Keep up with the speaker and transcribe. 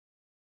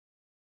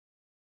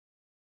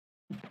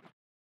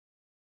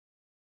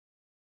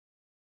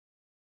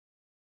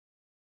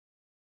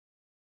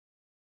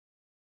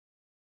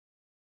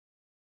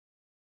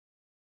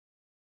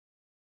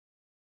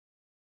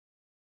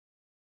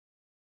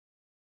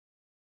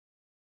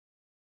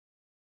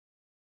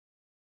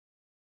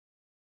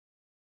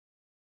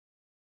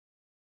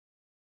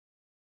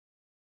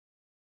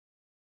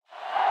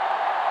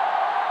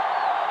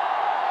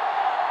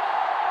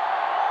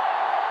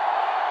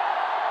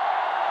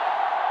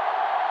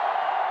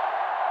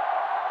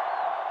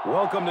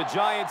Welcome to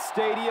Giants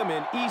Stadium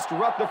in East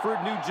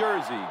Rutherford, New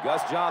Jersey.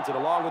 Gus Johnson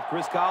along with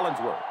Chris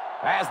Collinsworth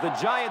as the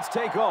Giants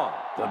take on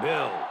the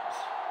Bills.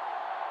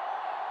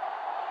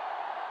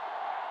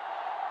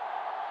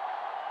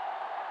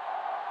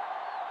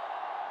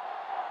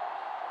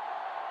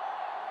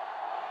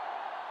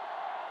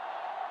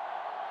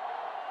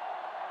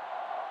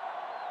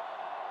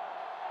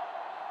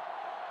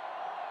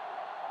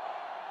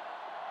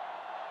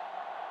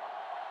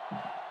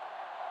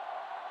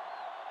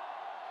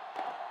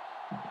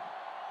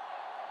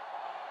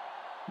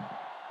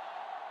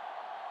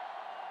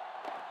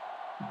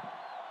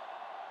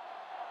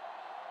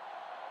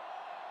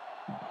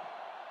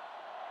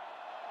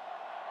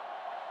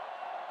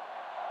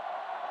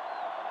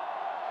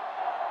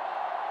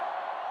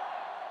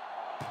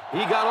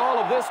 He got all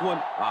of this one,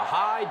 a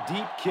high,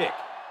 deep kick.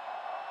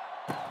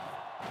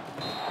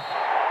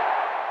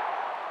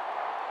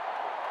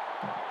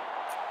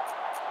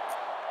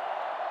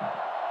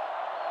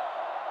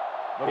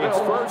 It's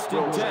first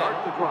and 10.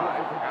 Start the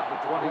drive at the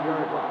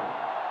 20-yard line.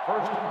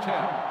 First and 10.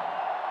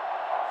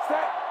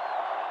 Set.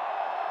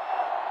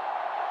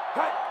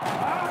 Cut.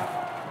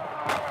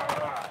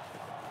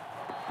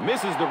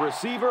 Misses the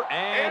receiver,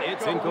 and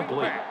it's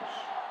incomplete.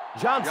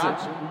 Johnson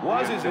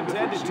was his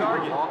intended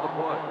target. On the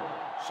play.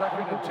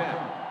 Second and 10.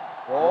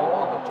 Ball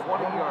on the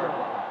 20-yard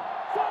line.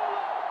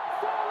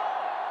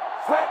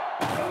 Set.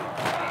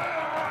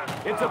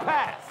 It's a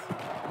pass.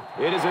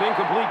 It is an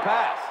incomplete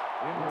pass.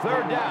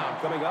 Third down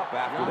coming up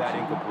after that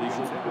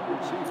incompletion.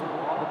 Receiver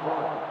on the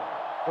play.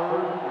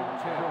 Third and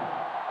 10.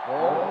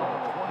 Ball on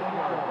the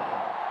 20-yard line.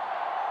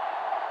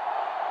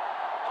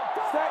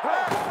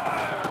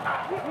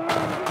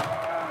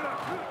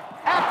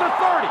 At the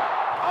 30.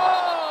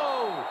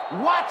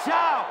 Oh! Watch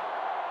out!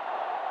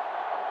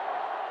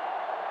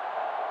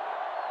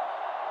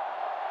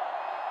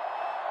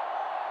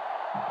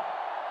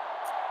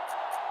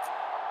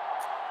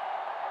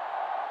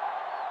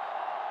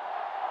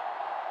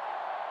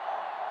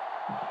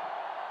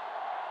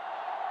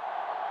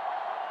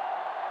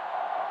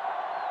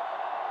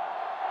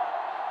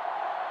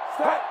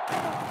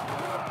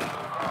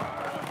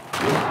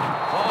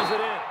 Calls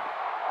it in.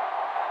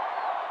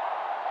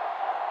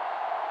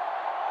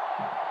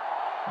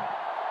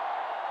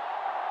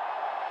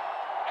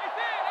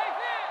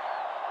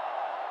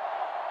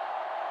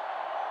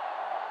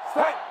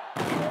 Set.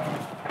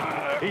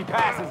 He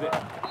passes it.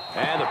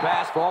 And the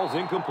pass falls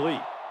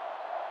incomplete.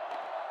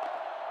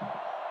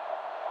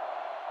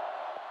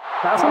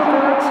 Pass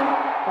interference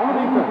on the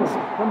defense.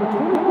 Number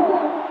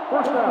 24,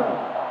 first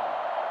down.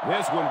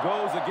 This one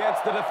goes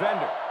against the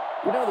defender.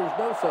 You know, there's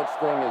no such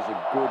thing as a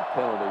good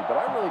penalty, but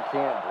I really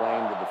can't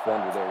blame the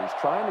defender there. He's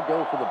trying to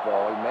go for the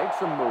ball. He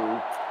makes a move,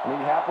 and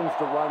he happens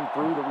to run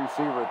through the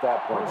receiver at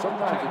that point.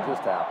 Sometimes it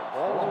just happens.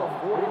 Ball on the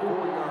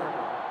 44-yard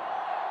line.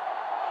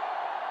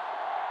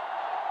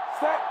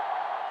 Set.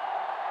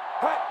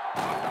 Cut.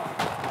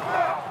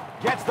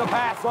 Gets the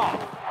pass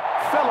off.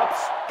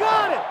 Phillips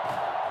got it.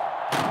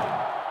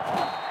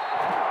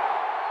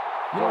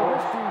 You know,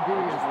 this DB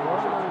is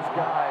one of those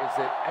guys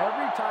that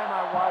every time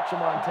I watch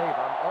him on tape,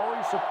 I'm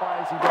always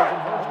surprised he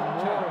doesn't have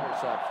more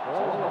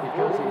interceptions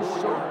because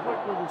he's so quick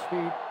with his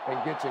feet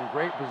and gets in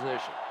great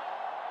position.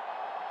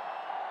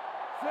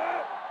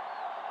 Set.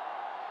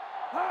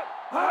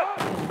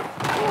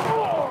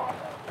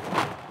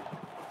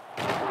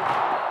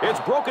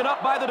 It's broken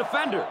up by the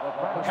defender.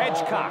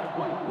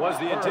 Hedgecock was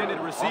the intended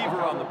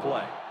receiver on the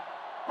play.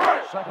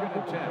 Second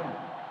and 10.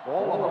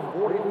 Ball on the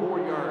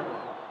 44-yard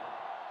line.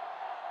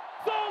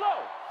 Solo.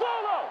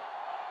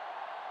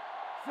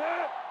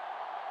 Set.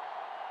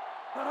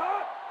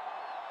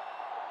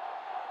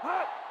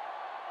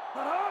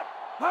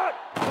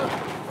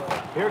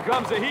 Here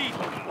comes the heat.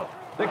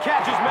 The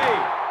catch is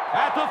made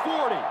at the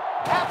 40,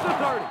 at the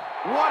 30.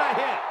 What a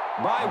hit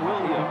by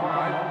Williams.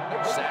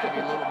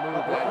 Savvy little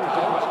move that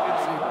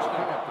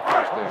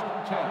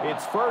time.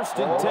 It's first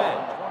and 10.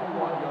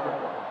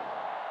 21-yard line.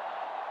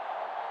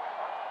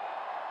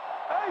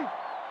 Hey.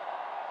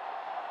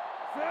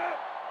 Set.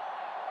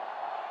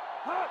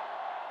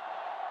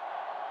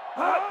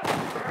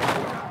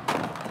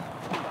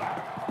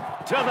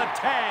 To the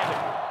 10.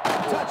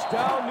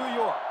 Touchdown, New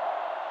York.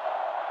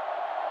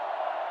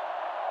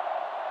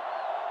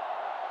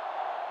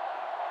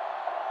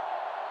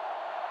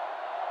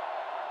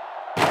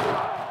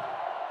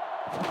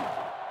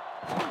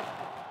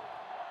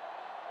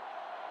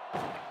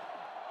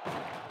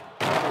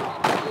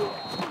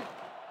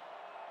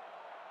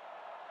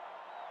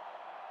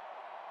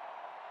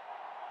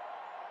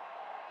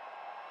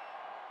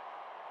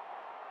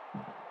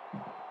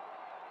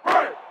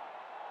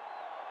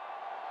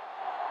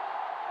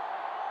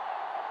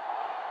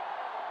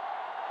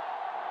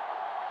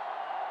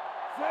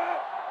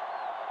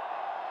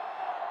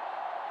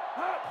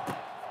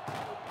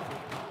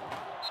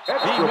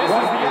 He misses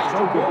the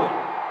extra point.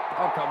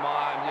 Oh, come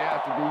on. You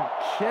have to be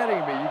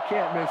kidding me. You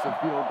can't miss a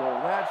field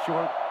goal that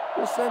short.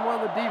 Just send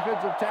one of the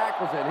defensive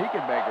tackles in. He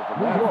can make it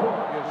from that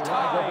far.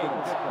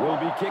 Giants will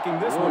be kicking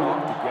this one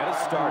off to get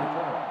us started.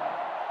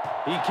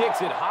 He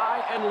kicks it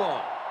high and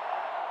long.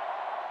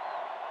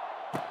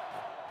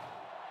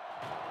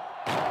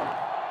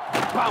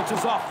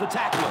 Bounces off the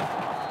tackler.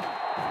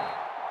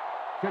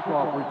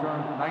 Kickoff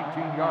return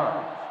 19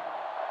 yards.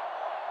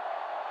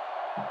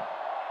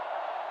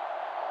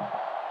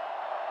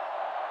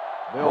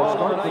 They'll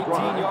start the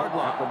drive 19-yard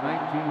line. at the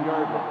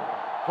 19-yard line.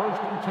 First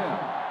and 10.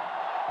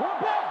 One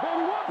back,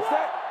 baby, one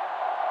back.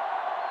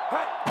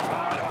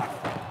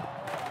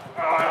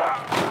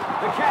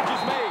 The catch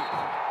is made.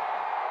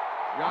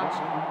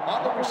 Johnson on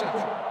the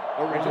reception.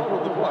 The result of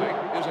the play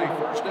is a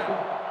first down.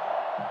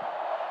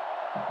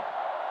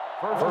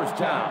 First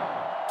down.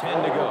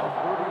 10 to go.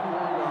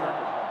 34-yard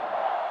line.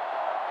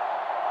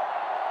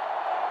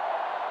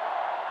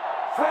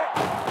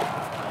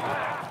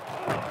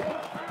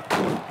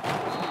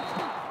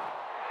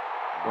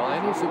 Well,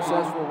 any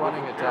successful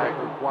running attack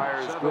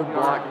requires good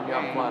blocking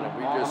up front, and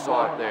we just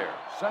saw it there.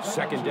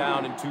 Second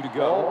down and 2 to Ball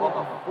go. on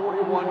the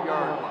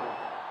 41-yard line.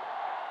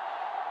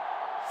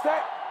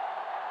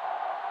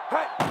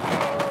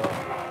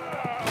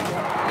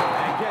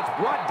 And gets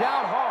brought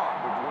down hard.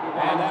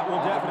 And that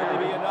will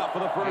definitely be enough for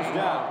the first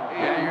down.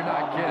 Yeah, you're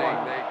not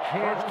kidding. They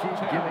can't keep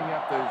giving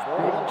up those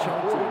big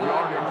chunks of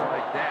yardage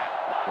like that.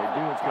 If they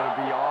do, it's going to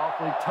be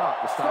awfully tough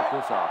to stop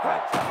this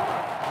offense.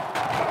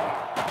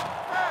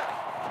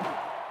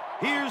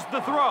 Here's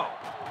the throw.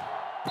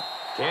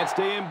 Can't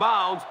stay in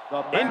bounds.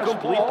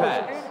 Incomplete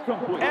pass.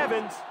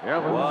 Evans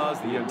was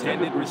the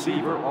intended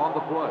receiver. On the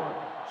play.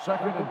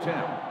 Second and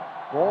 10.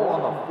 Ball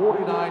on the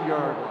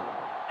 49-yard line.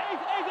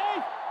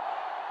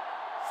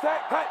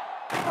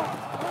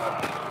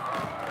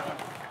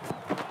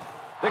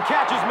 The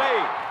catch is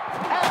made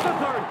at the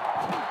 30.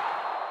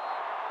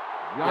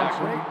 Yeah,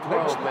 great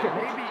throw, but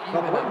maybe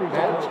even a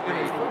better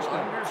read was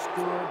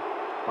understood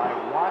by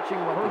watching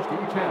what the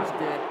defense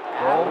did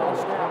after the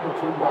snap of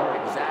football,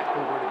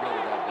 exactly where to go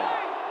with that ball.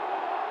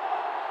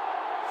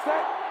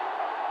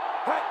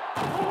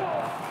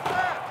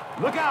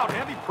 Look out,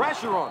 heavy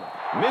pressure on him.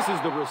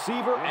 Misses the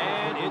receiver,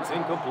 and it's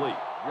incomplete.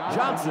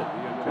 Johnson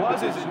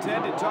was his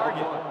intended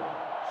target.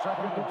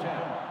 Second and 10.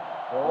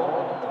 Ball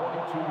on the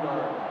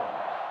 22-yard line.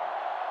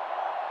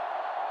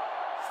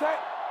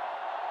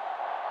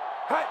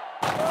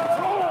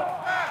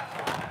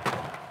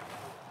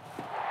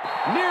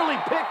 Nearly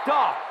picked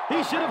off.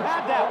 He should have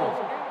had that one.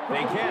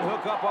 They can't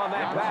hook up on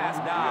that pass.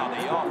 Now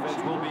the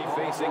offense will be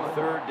facing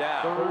third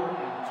down. Third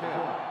and 10.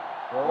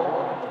 Ball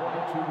on the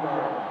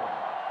 22-yard line.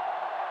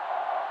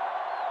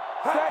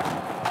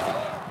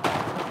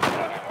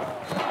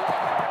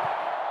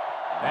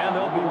 And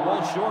they'll be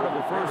well short of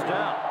the first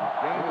down.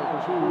 Gain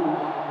of 2 on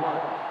the play.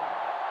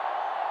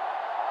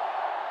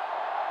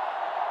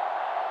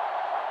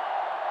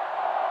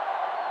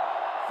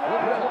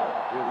 Odell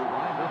is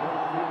lined up on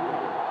the field.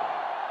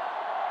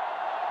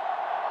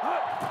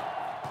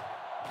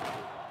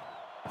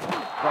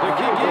 The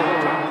kick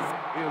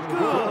is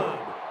good.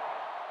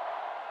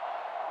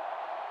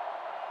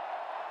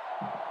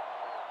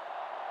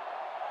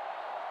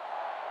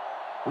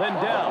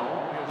 Lindell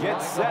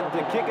gets set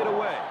to kick it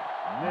away.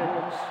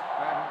 Knicks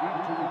back deep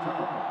to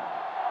return.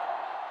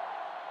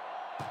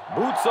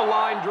 Boots a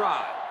line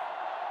drive.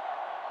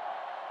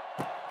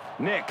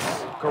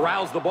 Knicks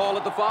corrals the ball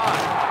at the 5.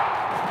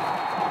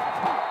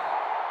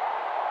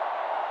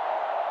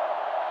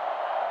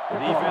 The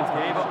defense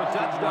gave up a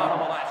touchdown on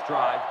the last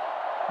drive.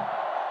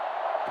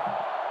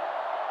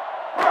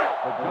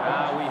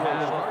 Now we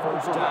have a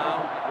first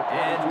down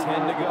and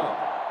 10 to go.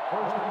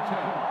 First and 10.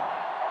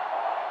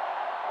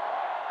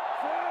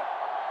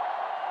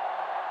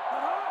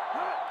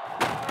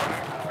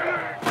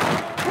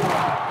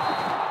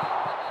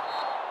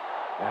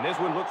 And this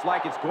one looks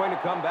like it's going to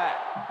come back.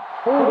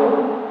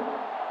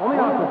 Holding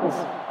on the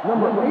offense.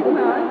 Number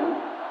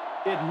 89.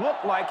 It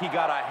looked like he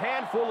got a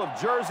handful of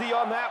jersey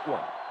on that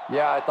one.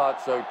 Yeah, I thought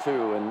so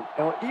too. And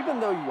even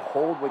though you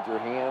hold with your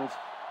hands,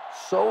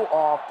 so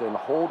often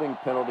holding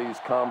penalties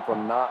come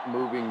from not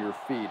moving your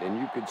feet. And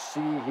you could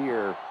see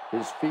here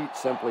his feet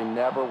simply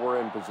never were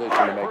in position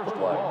to make the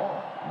play.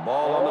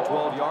 Ball on the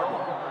 12-yard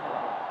line.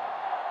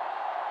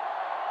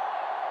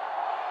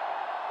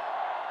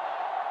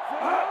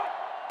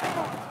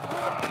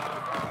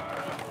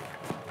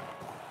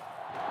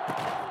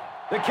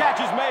 The catch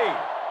is made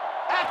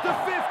at the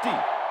 50,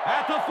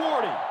 at the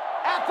 40,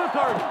 at the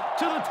 30,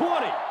 to the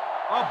 20.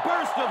 A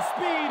burst of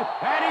speed,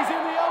 and he's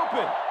in the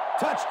open.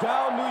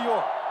 Touchdown, New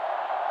York.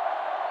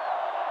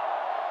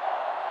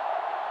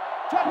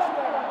 Touchdown,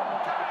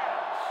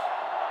 Giants.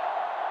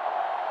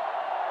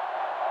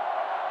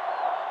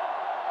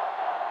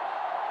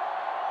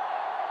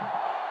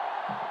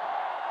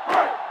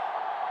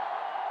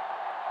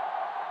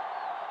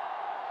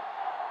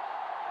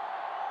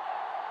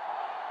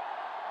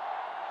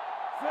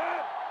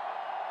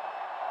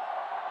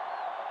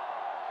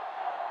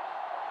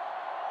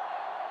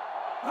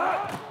 The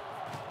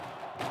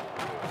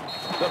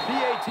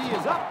PAT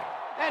is up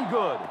and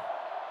good.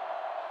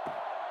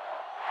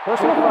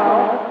 Personal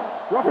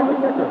foul, roughing the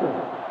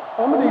kicker.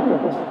 On the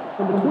defense,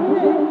 number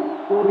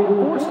 28 will be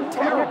enforced.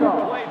 Terrible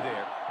play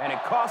there, and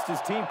it cost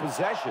his team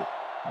possession.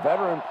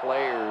 Veteran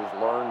players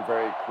learn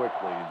very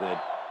quickly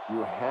that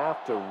you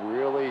have to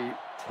really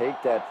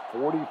take that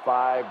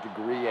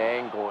 45-degree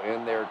angle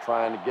in there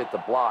trying to get the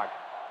block.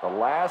 The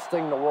last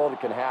thing in the world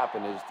that can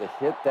happen is to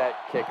hit that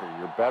kicker.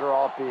 You're better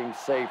off being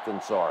safe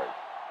than sorry.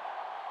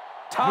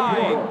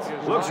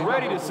 Tynes looks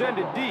ready to send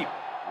it deep.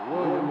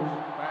 Williams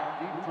back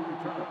deep to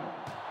return.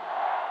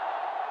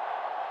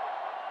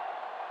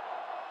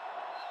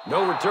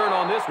 No return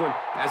on this one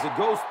as it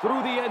goes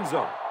through the end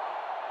zone.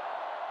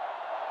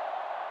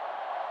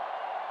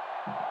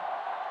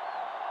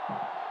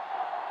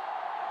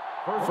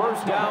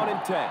 First down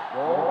and 10.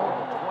 Ball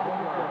on the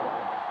 20-yard line.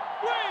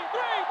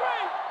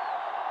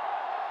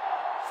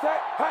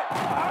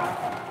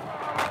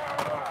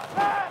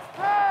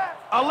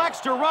 Elects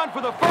to run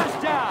for the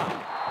first down.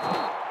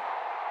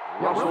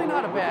 Yeah, really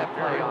not a bad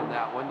play on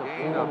that one to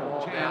pull the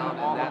ball down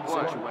in that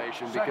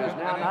situation, because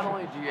now not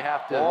only do you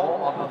have to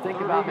think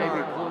about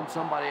maybe pulling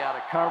somebody out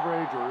of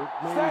coverage or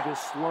maybe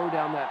just slow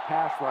down that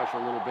pass rush a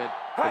little bit,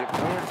 but it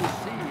plants a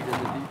seed in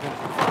the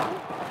defensive front.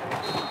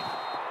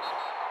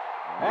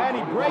 And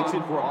he breaks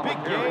it for a big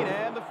gain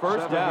and the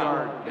first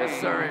down. Yes,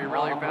 sir. He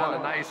really found a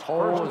nice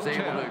hole, was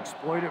able to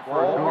exploit it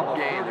for a good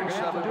gain. They're going to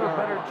have to do a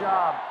better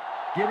job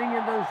getting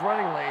in those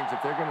running lanes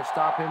if they're going to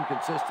stop him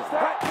consistently.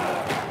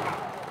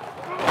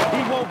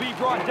 He won't be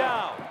brought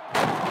down.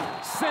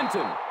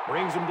 Sinton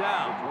brings him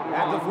down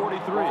at the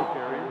 43.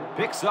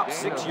 Picks up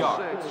 6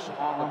 yards.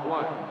 On the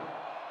play.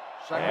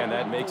 And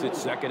that makes it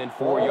 2nd and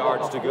 4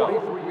 yards to go.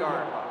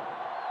 43-yard line.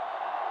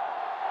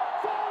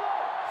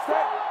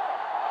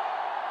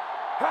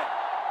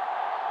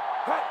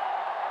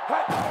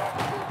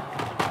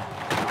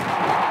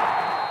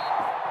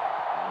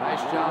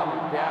 Nice job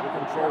of gap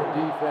control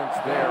defense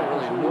there.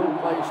 Really no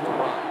place to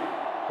run.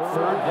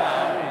 3rd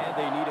down, and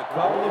they need a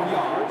couple of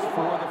yards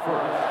for the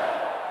first.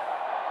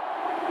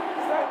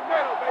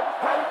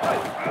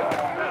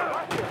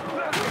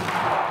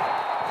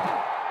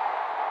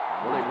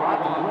 Well, they brought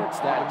the blitz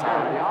that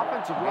time. The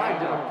offensive line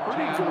did a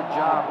pretty good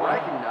job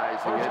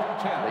recognizing it.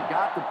 They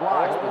got the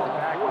blocks, but the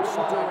back was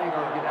still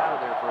able to get out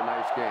of there for a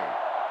nice gain.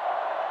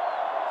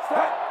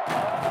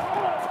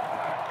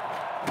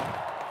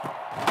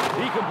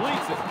 He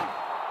completes it.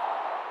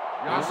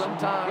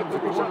 Sometimes the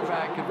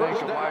quarterback can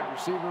make a wide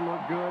receiver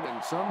look good,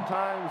 and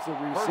sometimes the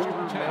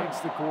receiver makes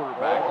the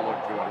quarterback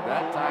look good.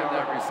 That time,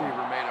 that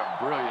receiver made a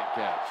brilliant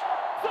catch.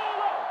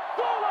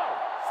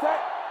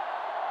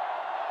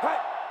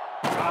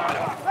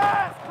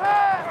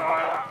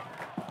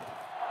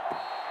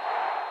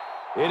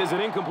 It is an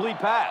incomplete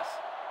pass.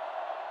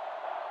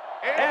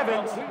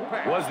 Evans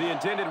was the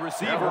intended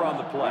receiver on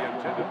the play.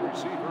 Intended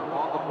receiver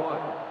on the play.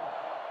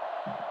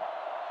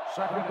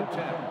 2nd and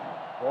 10.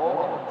 Ball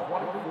on the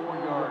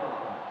 24-yard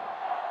line.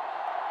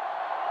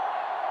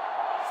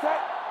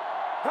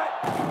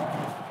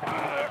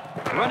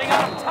 Running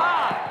out of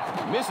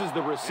time. Misses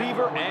the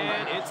receiver,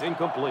 and it's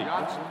incomplete.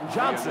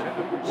 Johnson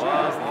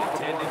was the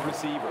intended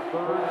receiver.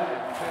 3rd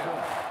and 10.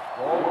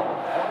 Ball on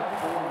the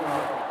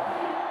 24-yard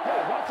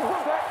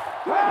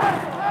line.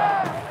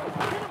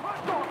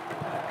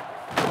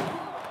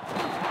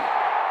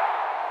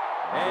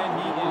 And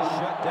he is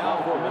shut down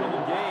for a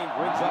minimal gain.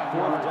 Brings up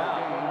 4th down.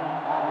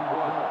 On the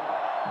play.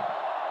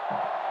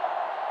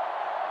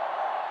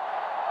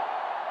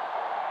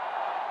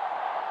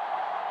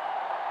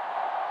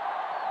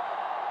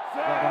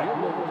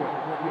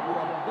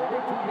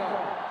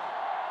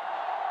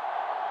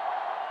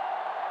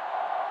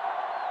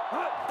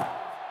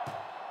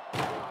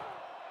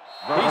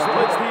 He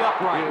splits the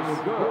uprights.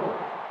 Good.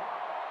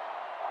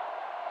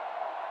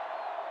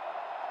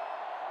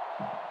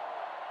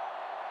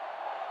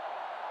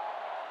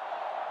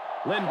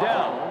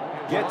 Lindell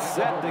gets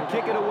set to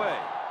kick it away.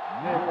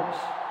 Nix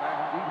back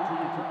deep to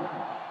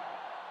return.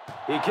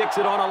 He kicks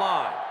it on a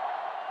line.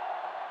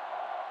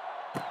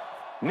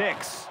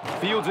 Nix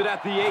fields it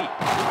at the 8.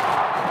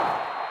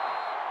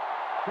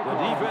 The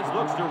defense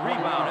looks to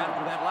rebound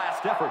after that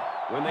last effort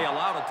when they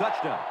allowed a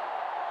touchdown.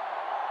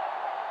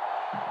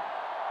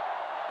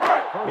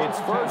 It's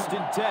 1st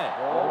and 10.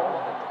 Ball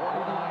on the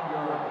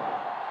 29-yard line.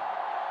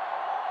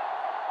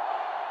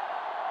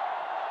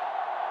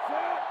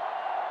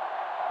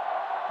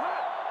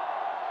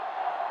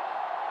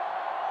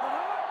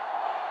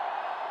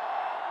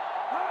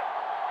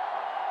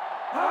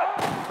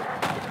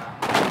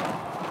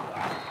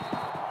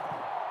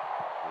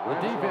 The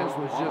defense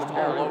was just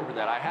all over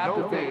that. I have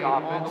to think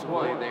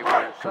offensively they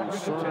were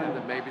concerned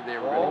that maybe they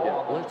were going to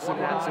get blitzed in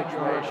that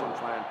situation,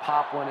 try and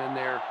pop one in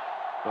there.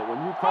 But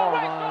when you call a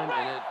run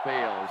and it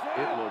fails,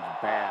 it looks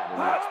bad in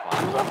that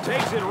spot.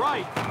 Takes it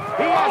right.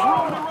 He has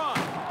room to run.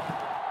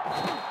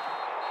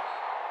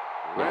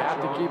 You have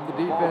to keep the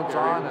defense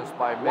honest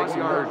by making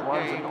those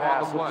runs and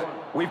passes.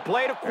 We've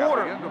played a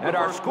quarter, and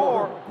our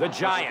score, the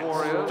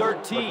Giants,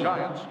 13.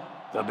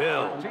 The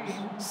Bills,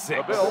 6.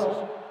 The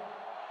Bills,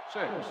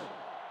 6.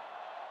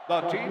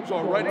 The teams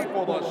are ready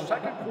for the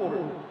second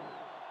quarter.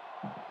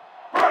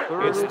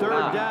 It's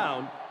third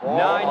down,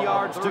 9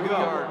 yards to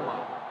go.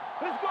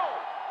 Let's go.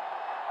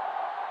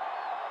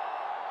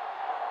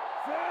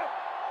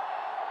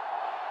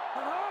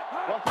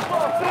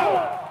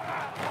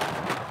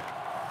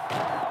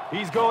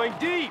 He's going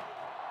deep.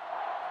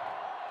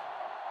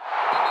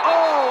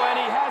 Oh, and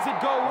he has it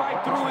go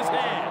right through his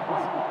hands.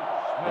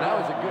 And that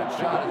was a good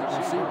shot as a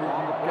receiver.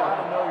 You've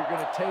got to know you're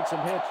going to take some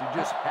hits. You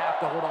just have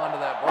to hold on to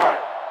that ball.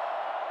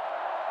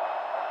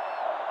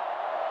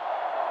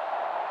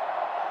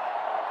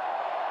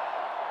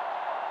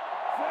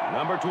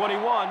 Number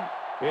 21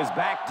 is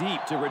back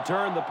deep to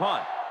return the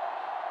punt.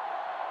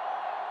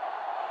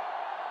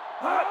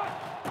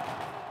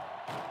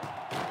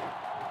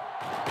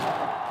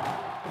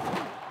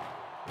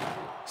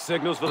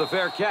 Signals for the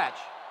fair catch.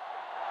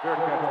 Fair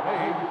catch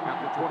made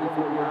at the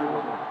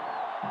 24-yard line.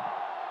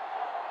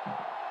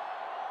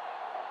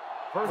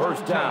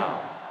 First down,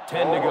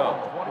 10 to go.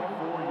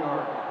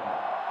 24-yard line.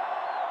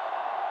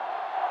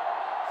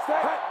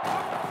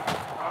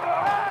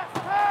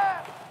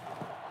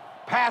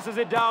 Passes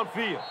it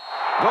downfield.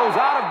 Goes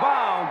out of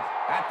bounds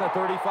at the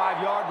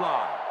 35-yard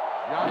line.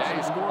 Yeah,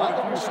 he scored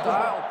a few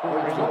style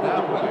points with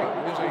that one.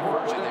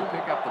 And they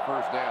pick up the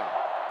first down.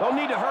 They'll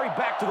need to hurry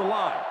back to the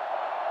line.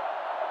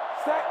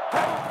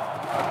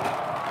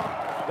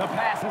 The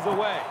pass is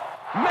away.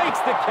 Makes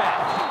the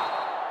catch.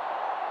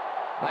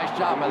 Nice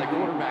job by the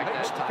quarterback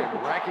that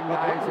time,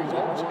 recognizing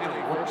the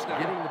blitz,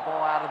 getting the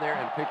ball out of there,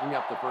 and picking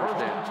up the first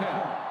down.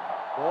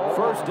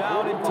 First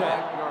down and 10.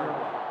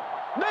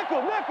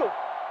 Nickel, nickel.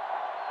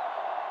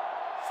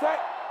 Set.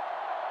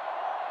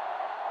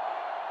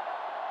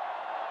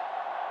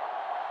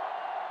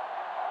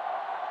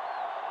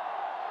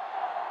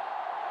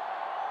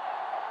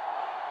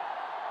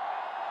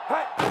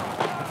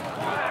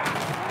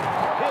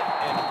 Hit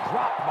and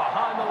drop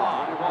behind the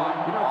line.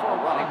 You know, for a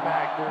running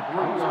back, there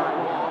comes a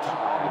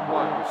point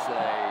where you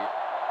say,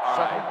 all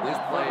right, this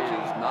play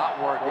is not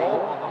working.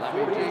 Let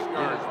me just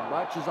get as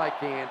much as I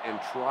can and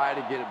try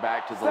to get it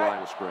back to the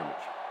line of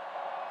scrimmage.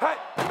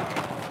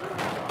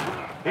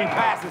 He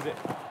passes it.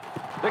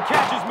 The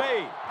catch is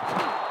made.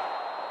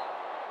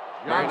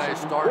 Very nice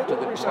start to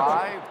the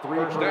drive. 3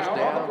 first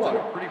downs and a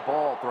pretty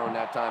ball thrown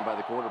that time by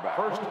the quarterback.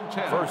 First and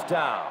 10. First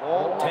down,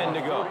 10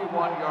 to go.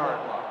 31-yard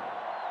line.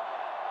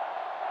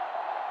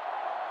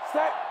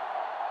 Set.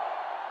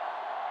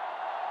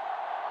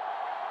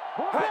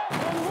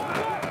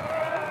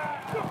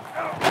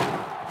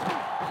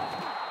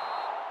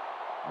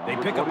 They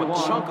pick up a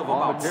chunk of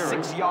about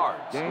 6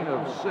 yards. Gain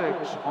of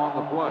 6 on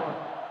the play.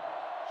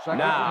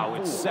 Now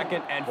it's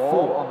second and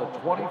Ball 4. on the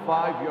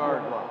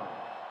 25-yard line.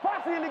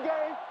 Posse in the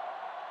game.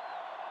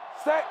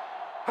 Set.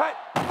 Hut.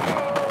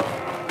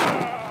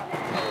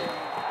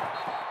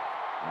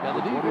 Now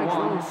the defense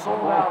really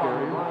sold out on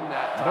the run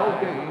that time. No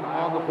gain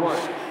on the play.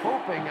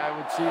 Hoping I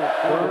would see a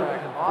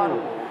quarterback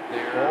audible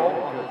there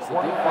because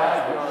the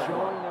defense was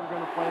showing they were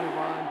going to play the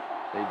run.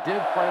 They did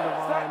play the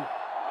run,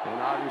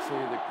 and obviously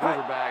the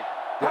quarterback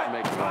didn't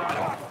make the right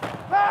call.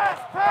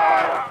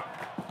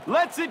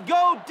 Lets it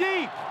go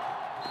deep.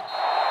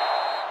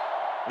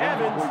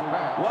 Evans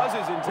was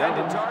his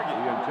intended target.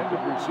 The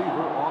intended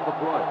receiver on the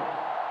play.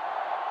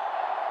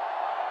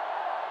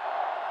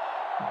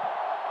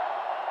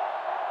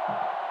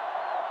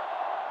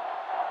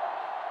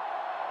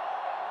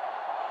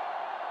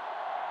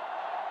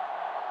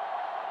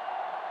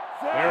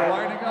 They're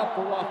lining up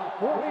for a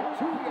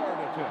 42-yard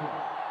attempt.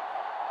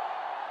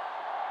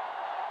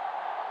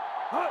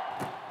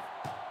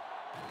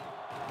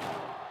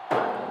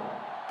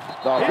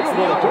 The Hits field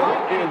the goal right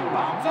attempt and is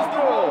bounces the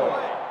wrong good.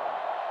 way.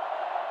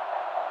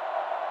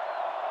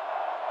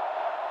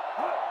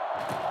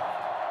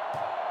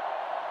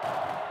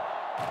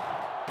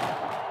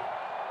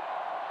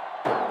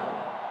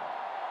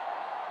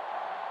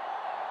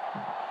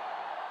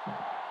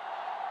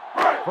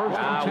 First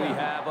Now and we 10.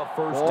 have a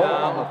first Ball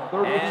down on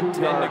the and 10 to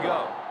 32-yard go.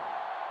 line.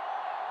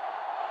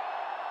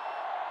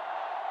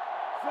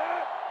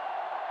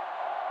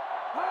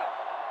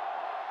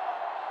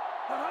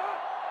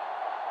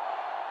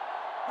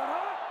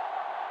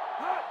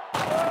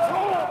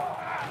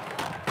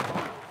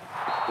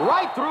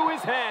 Right through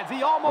his hands.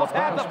 He almost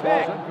had the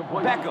pick.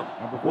 Beckham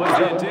was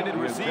the intended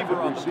receiver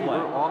on the play.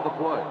 On the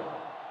play.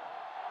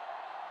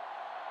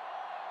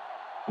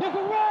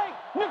 Nickel right.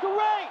 Nickel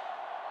right.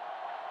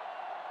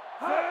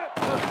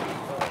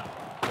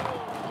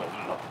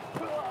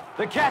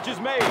 The catch is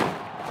made.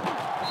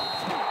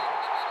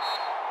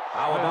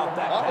 How about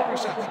that On the pass?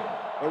 reception,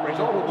 the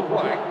result of the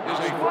play is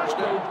a first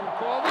down.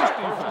 Call this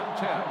defense.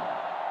 10.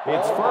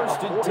 It's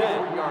first and 10.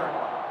 44-yard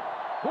line.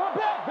 One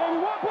back, baby.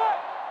 One back.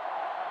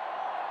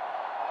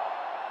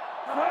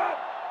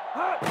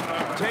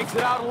 Takes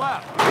it out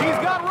left. He's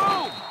got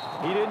room.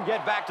 He didn't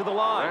get back to the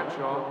line.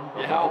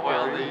 Yeah,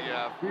 well,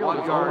 the field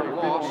is 1 yard only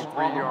loss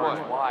 53 on the yards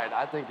play. wide.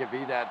 I think if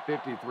he'd had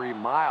 53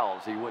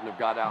 miles, he wouldn't have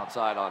got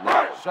outside on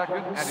that.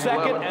 Second and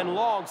Second 11. and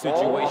long Ball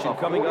situation on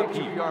the coming up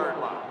here. 42-yard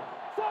line.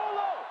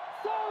 Solo.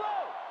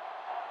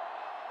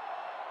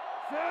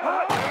 And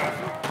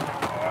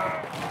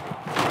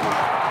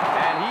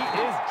he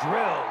is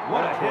drilled.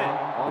 What a hit.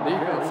 The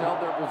defense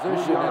held their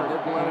position and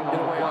didn't let him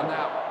get away on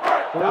that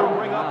one. That'll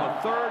bring up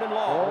a 3rd and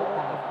long. Ball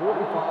on the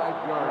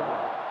 45-yard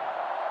line.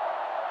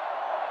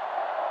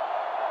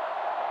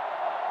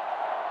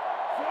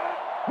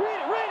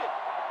 Read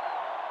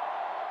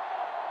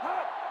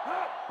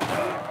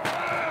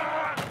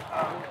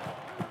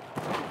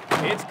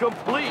it. It's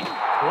complete.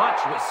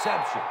 Clutch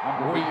reception.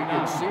 Well, you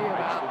can see him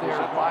out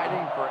there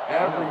fighting for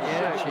every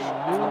inch. He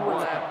knew where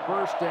that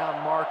first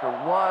down marker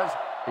was.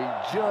 He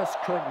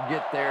just couldn't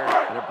get there,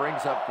 and it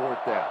brings up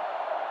 4th down.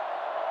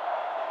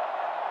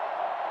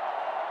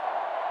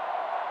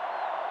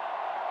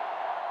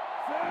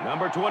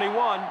 Number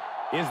 21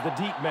 is the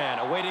deep man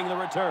awaiting the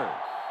return.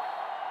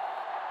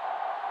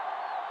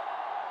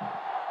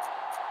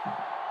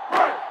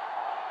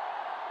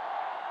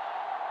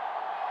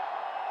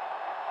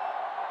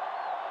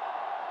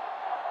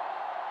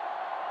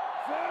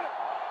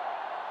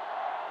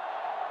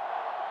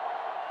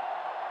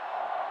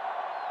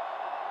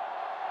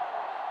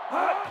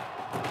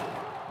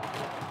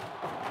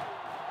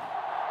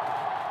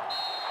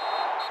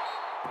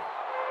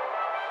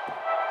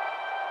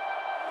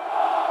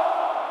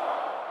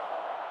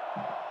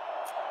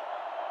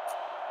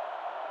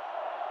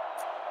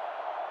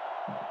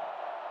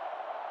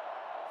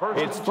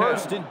 It's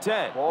 1st and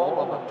 10. Ball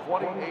on the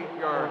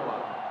 28-yard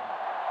line.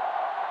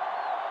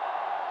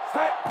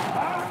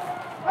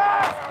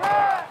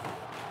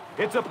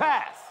 It's a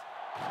pass.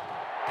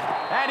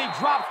 And he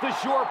drops the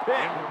short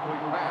pick.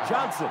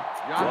 Johnson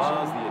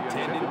was the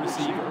intended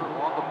receiver.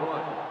 On the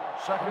play.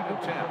 2nd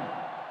and 10.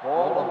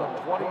 Ball on the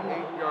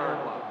 28-yard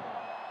line.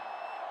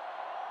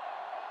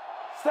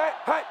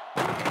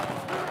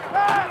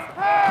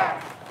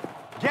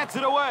 Gets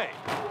it away.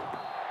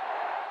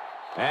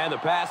 And the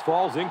pass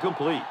falls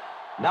incomplete.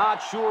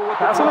 Not sure what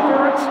the Pass call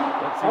interference is.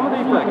 Let's see on what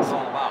the the flag defense. is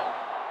all about.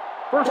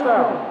 1st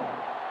down.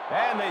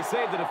 And they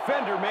say the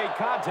defender made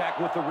contact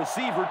with the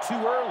receiver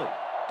too early.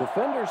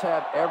 Defenders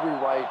have every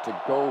right to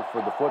go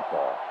for the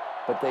football,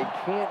 but they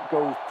can't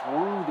go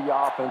through the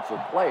offensive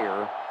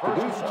player to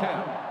do 1st so. and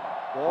 10.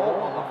 Ball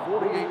on the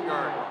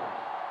 48-yard line.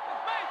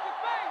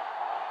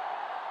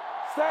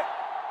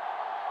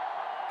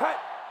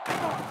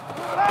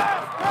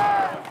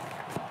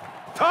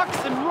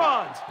 Tucks and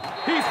runs.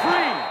 He's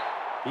free.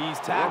 He's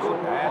tackled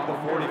at the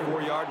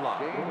 44-yard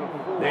line.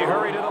 They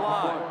hurry to the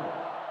line.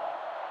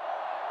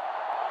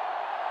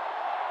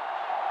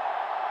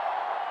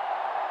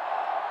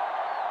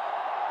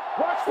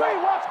 Watch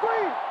screen, watch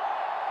screen.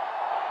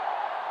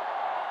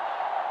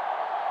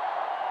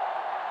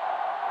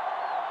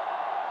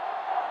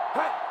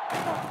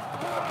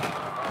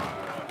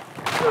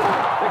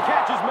 The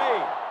catch is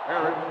made.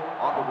 Herod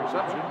on the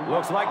reception.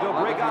 Looks like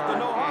they'll break out the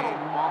no-huddle.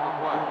 On the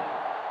play.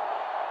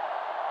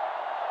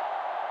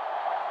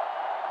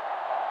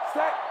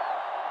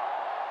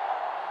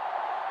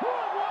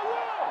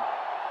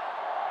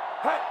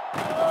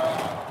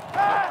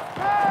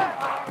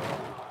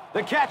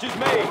 The catch is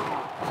made.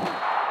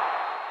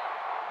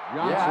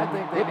 Yeah, I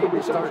think they need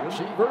to start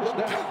cheating. First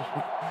down.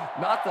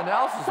 Nothing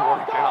else is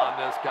working on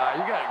this guy.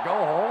 You got to go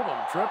hold him,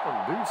 trip him,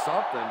 do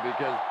something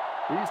because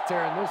he's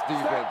tearing this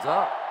defense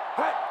up.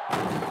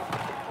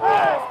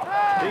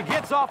 He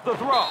gets off the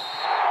throw.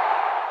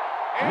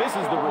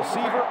 Misses the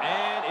receiver,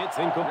 and it's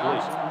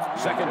incomplete.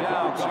 2nd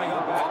down coming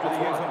up after the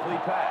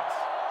incomplete pass.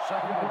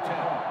 2nd and 10.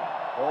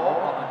 Ball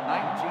on the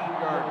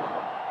 19-yard line.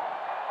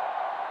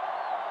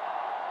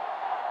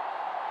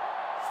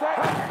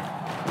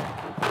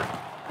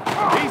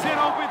 He's in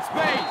open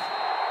space.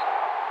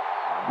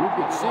 You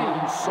could see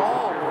he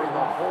saw where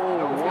the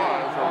hole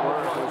was or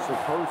where it was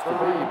supposed to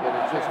be, but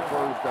it just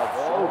closed up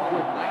so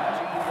quick.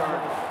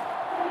 19-yard line.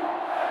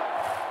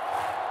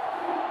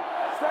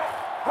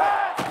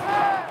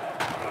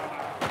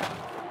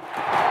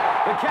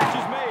 The catch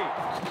is made.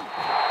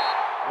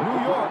 New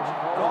York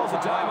calls a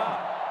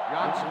timeout.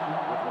 Johnson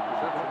with the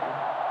reception.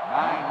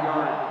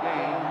 9-yard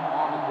gain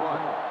on the play.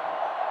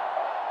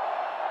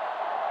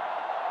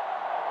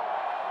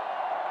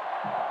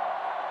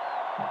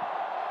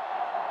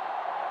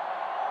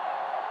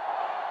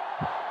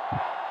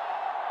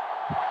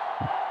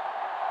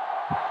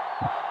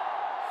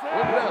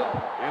 Lindell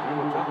into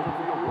attempt the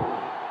field goal.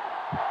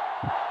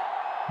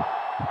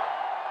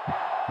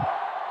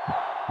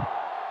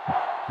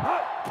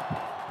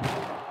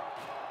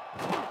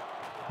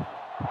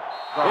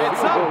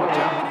 It's up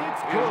and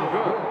it's good.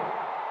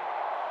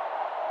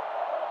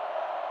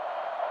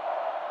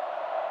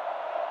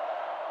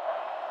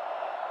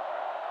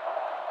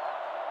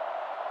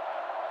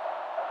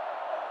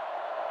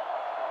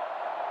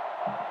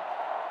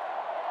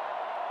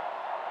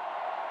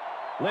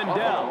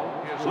 Lindell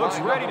looks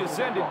ready to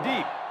send it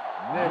deep.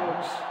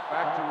 Nix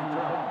back to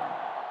return.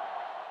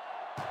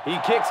 He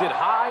kicks it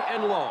high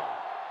and long.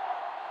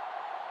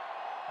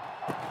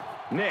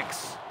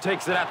 Nix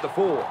takes it at the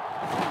 4.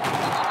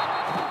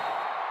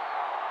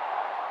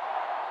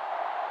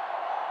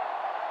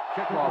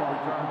 Kickoff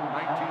return,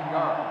 19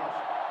 yards.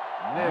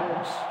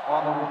 Nix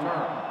on the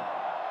return.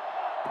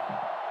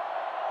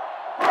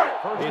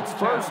 It's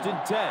first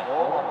and 10.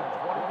 Ball on the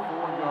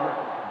 24-yard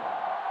line.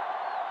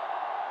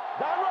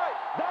 Down right.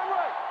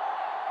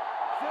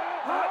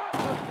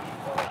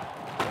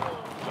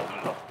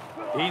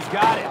 He's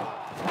got it.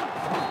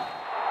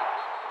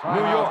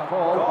 New York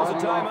calls a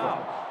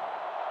timeout.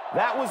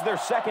 That was their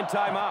second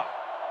timeout.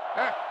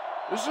 Heck,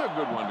 this is a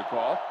good one to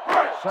call.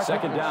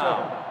 Second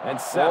down and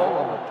Ball 7.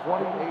 on the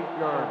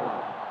 28-yard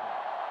line.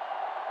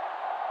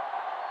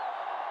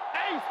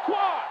 Ace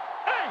quad.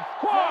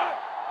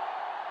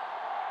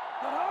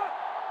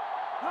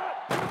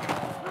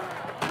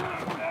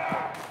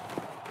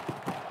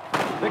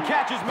 The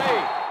catch is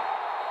made.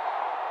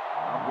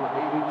 Number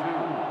 82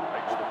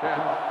 makes the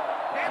catch.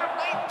 And a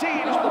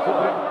 19 is the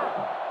play.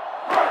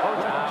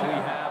 Now we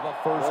have a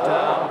first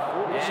down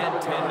and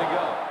 10 to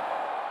go.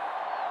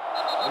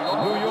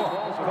 New York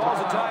calls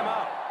a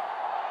timeout.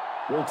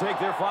 Will take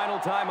their final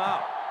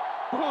timeout.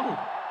 Ooh,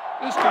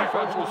 this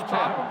defense was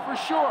topping for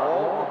sure.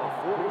 Ball on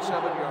the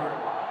 47-yard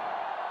line.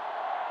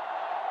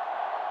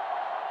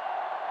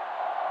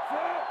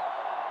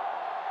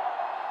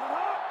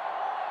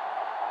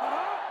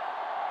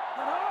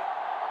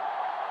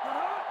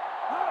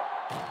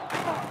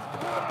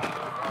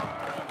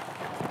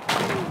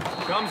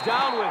 Comes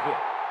down with it.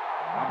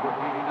 Number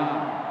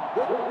 89.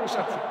 Good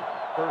reception.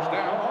 First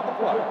down on the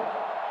play.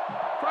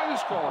 Try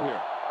this call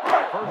here.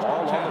 First Ball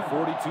and on 10. the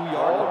 42-yard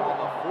Ball line.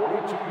 on the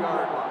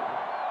 42-yard line.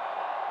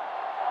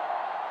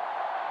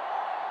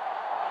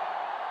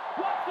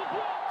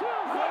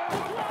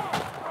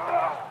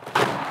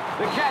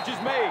 The catch is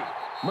made.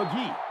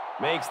 McGee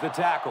makes the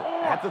tackle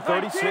at the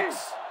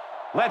 36.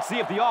 Let's see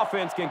if the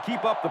offense can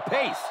keep up the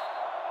pace.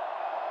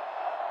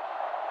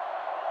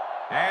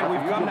 And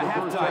we've come to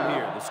halftime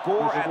here. The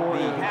score at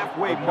the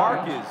halfway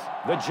mark is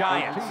the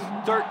Giants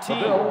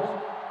 13,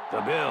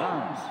 the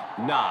Bills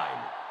 9.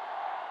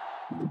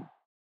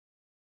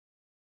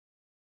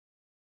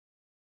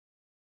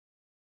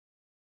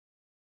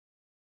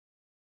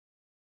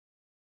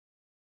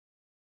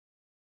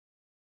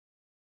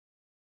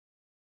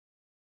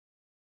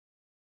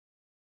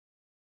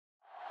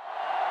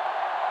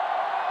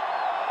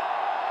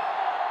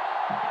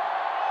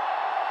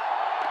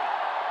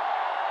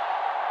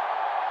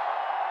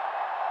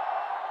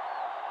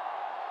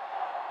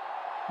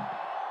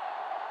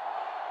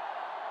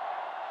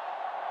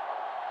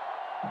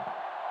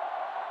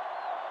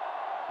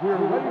 We're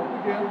ready to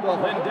begin the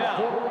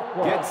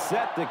Lindell gets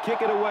set to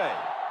kick it away.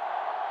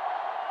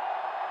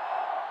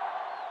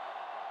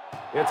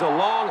 It's a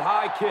long,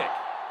 high kick.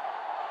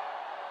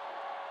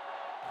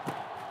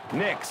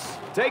 Nix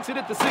takes it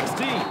at the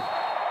 16.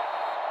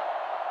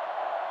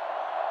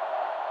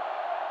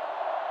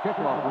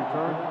 Kickoff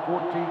return,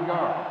 14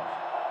 yards.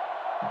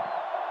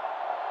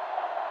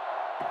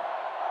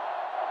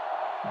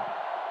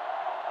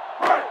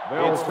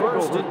 It's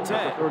first and 10.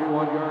 At the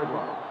 31-yard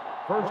line.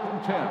 First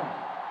and 10.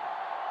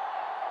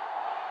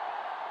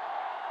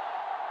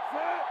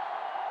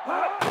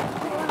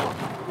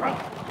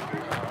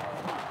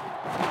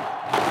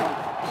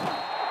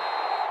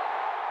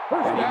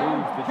 And he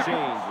moves the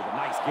chains with a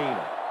nice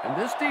gainer. And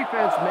this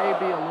defense may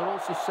be a little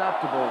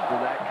susceptible to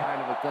that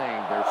kind of a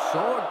thing. They're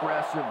so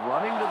aggressive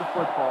running to the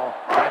football.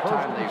 That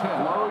time they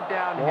flowed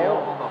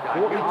downhill, got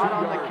caught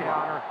on the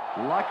counter.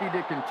 Lucky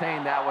to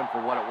contain that one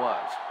for what it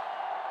was.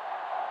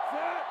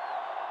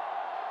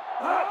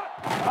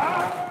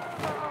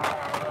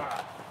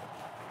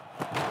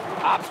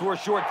 Opts for a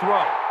short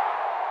throw.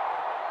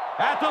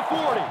 At the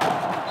 40.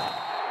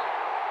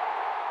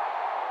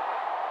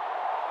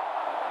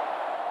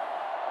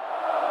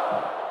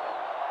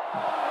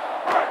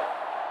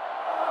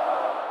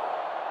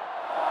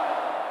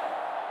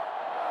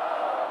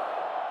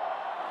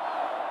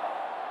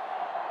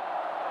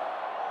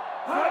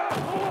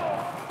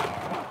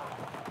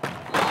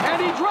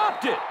 And he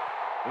dropped it.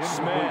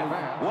 Smith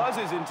was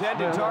his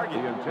intended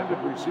target. The intended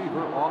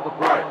receiver on the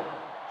play.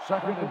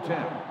 Second and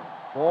 10.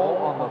 Ball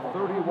on the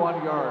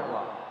 31-yard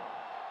line.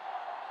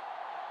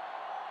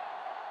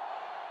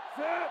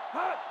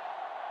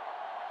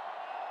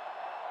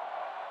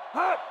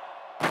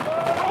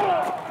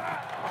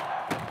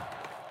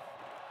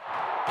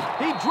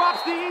 He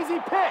drops the easy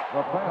pick.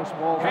 The pass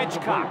ball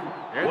Hitchcock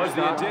was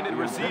the intended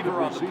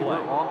receiver on the play.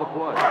 On the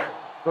play.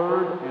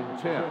 Third and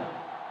 10.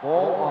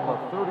 Ball on the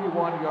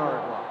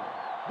 31-yard line.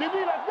 Give me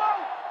that go.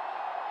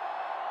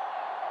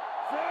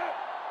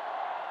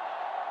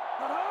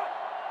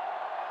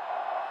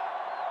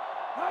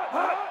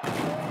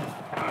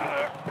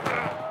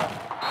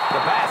 The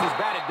pass is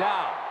batted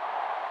down.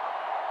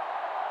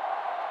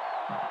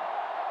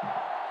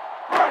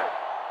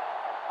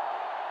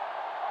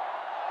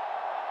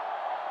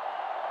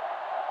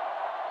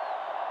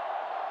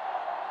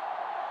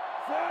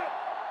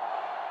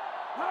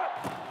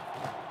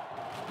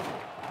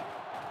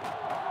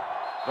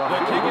 The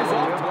kick is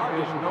off target.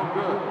 Is no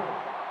good.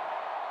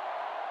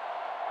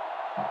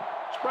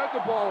 Spread the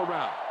ball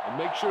around and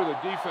make sure the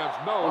defense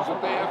knows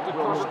that they have to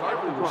Will cover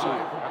start the every drive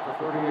receiver. at the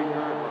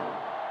 38-yard line.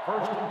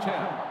 First and 10.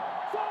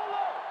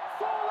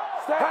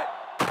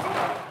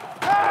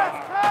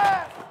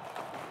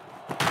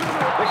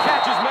 The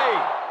catch is made.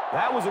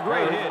 was a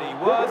great hit. He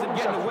wasn't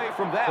getting away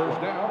from that First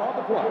one. down on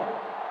the play.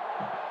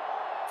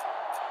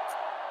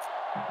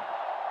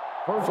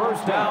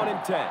 First down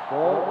and 10.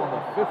 Ball on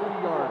the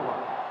 50-yard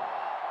line.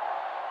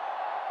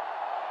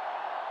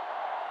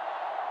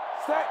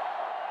 Set.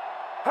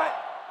 Hey.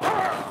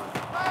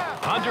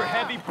 Under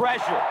heavy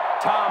pressure.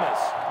 Thomas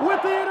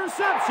with the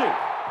interception.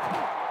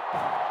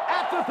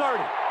 At the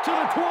 30, to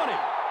the 20.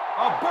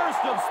 A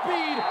burst of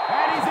speed,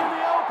 and he's in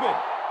the open.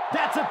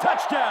 That's a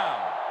touchdown.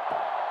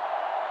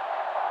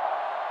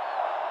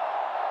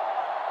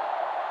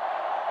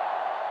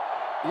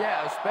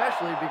 Yeah,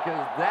 especially because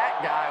that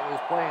guy was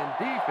playing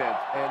defense,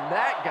 and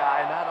that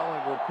guy not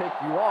only will pick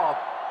you off,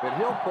 but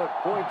he'll put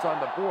points on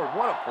the board.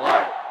 What a play.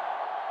 Set.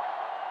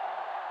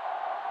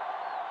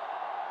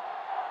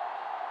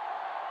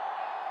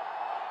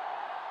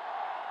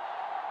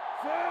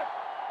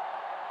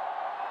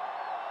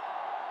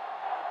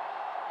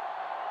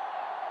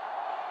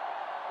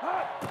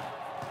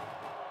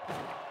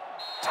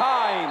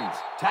 Tynes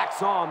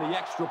tacks on the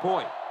extra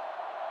point.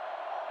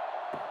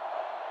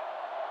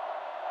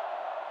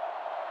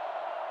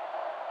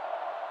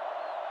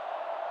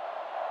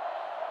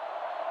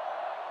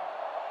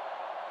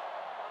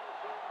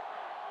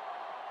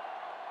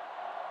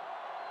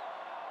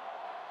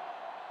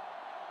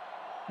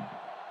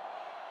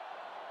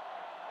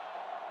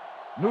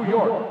 New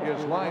York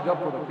is lined up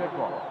for the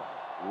kickoff.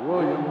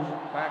 Williams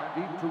back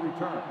deep to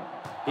return.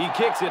 He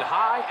kicks it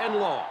high and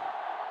long.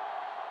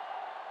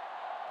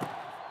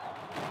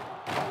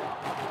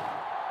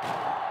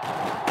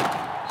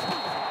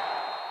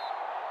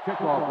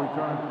 Kickoff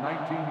return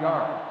 19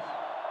 yards.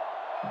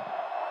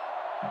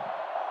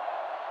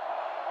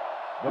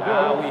 The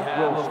Now Bills we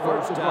have will a start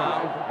first the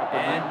down drive at the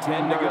and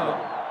 10 to 19-yard go.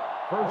 line.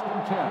 First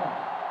and 10.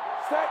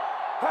 Set.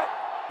 Hey.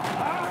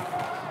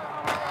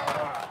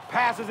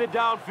 Passes it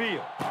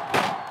downfield.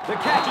 The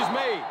catch is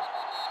made.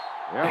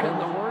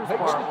 And the worst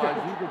Takes part the was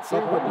kick. you could see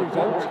The what the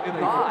results coach in a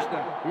thought. first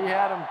down. He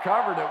had him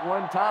covered at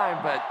one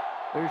time, but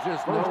there's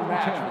just no First and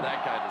match 10. for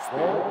that kind of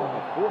Ball speed. on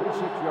the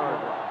 46-yard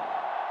line.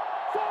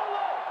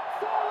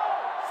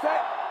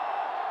 Set.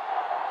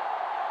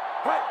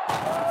 Hey.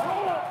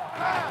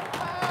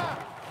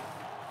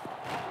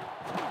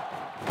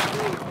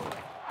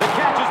 The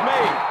catch is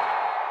made.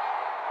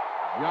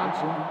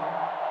 Johnson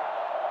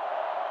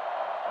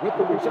with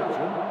the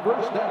reception.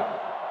 First down.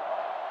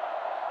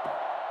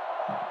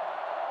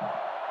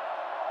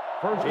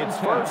 It's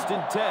first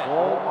and 10.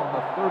 Ball on the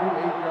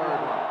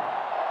 38-yard line.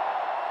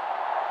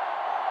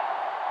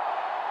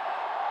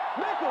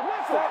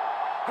 Set.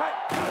 Hey.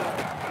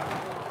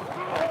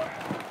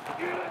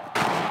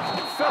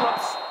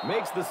 Phillips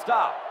makes the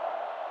stop.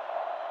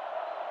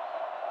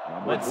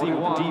 Let's see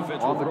what the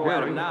defense will throw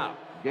at him now.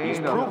 He's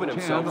proven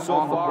himself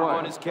so far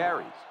on his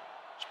carries.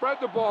 Spread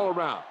the ball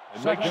around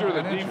and make Second sure the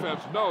and inches.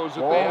 defense knows that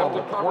Ball they have on to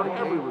the cover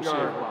every 28-yard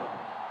receiver. line.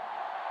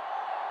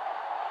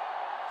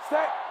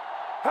 Set.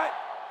 Hey.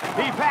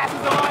 He passes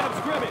the line of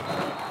scrimmage.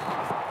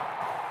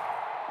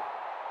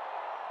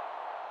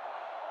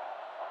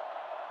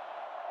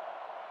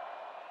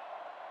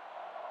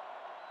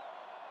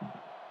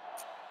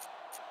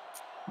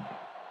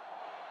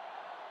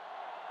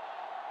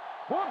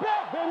 One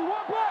back, baby,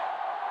 one back.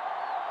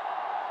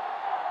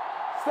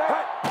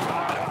 Set.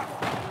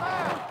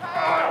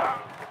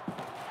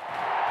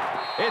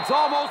 It's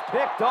almost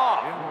picked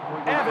off.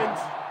 Evans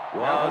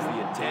was the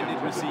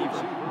intended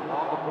receiver.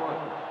 On the play.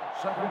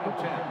 Second and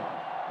 10.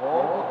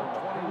 Ball on the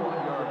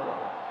 21-yard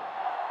line.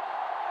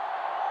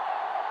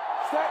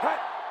 Set. Hey.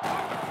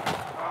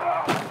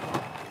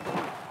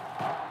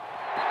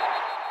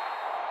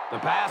 The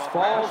pass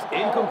falls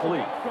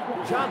incomplete.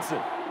 Johnson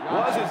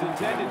was his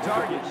intended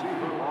target.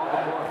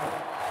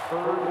 Third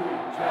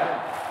and 10.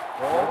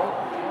 Ball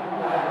on the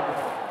 21-yard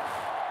line.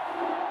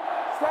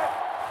 Set.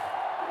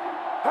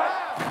 Hey.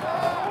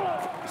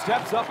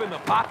 Steps up in the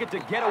pocket to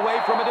get away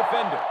from a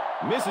defender.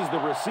 Misses the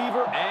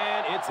receiver,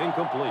 and it's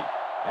incomplete.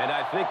 And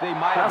I think they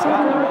might have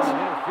gotten him on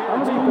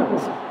an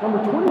interference. Number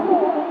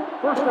 24,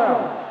 first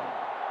down.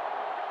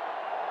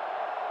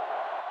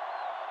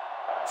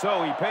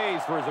 So he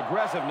pays for his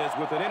aggressiveness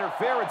with an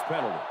interference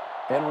penalty.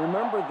 And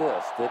remember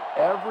this, that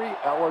every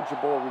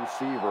eligible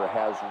receiver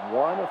has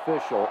one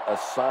official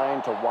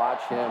assigned to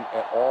watch him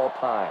at all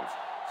times.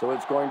 So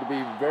it's going to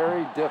be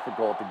very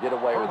difficult to get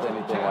away with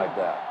anything like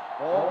that.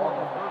 Ball on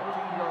the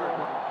 13-yard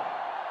line.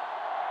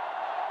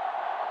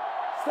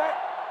 Set.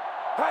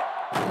 Hey.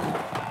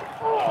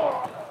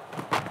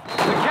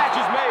 The catch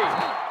is made.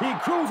 He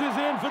cruises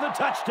in for the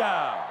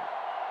touchdown.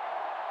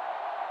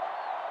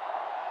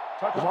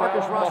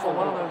 Marcus Russell,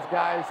 one of those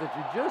guys that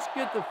you just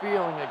get the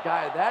feeling a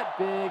guy that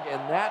big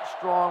and that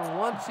strong,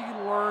 once he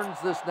learns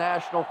this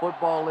National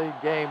Football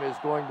League game, is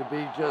going to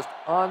be just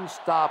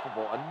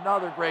unstoppable.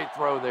 Another great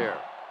throw there.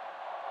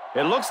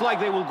 It looks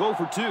like they will go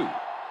for two.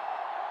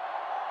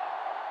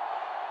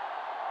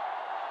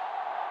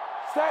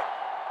 Set.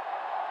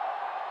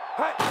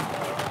 Hey.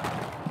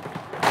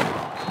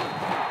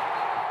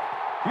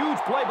 Huge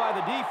play by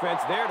the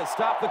defense there to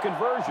stop the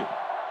conversion.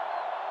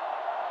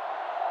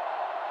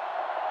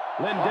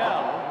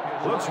 Lindell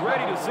looks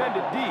ready to send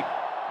it deep.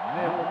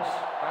 Nix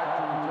back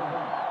to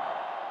return.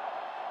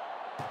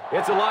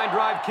 It's a line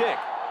drive kick.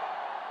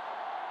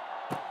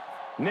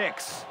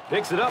 Nix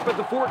picks it up at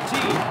the 14.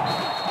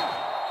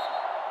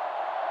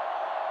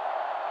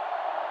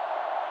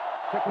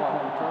 Kickoff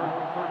return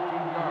for 13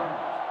 yards.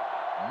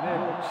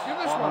 Nix. Give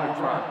this one a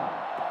try.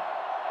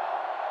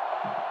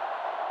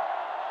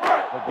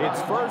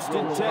 It's first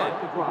and 10.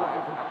 The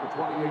drive at the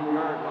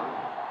 28-yard line.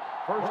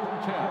 First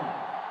and 10.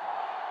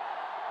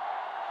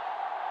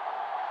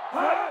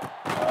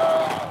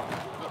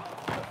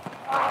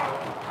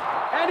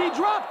 And he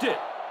dropped it.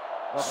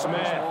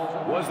 Smith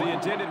was the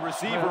intended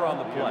receiver on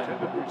the play.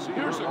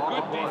 Here's a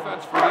good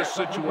defense for this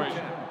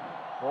situation.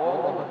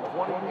 Ball on the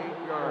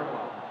 28-yard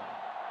line.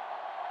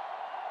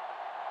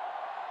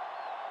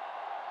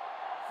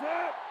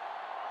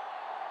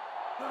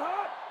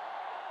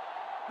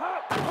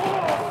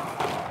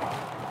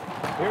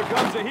 Here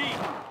comes a heat.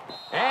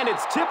 And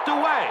it's tipped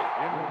away.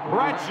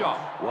 Bradshaw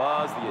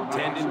was the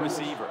intended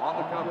receiver. On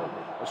the cover.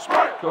 A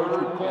smart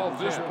coach called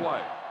this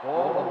play.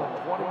 Ball on the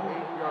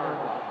 28-yard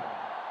line.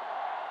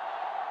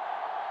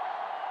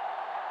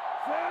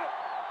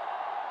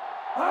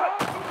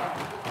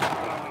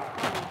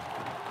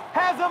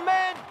 Has a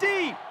man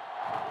deep.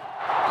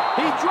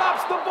 He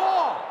drops the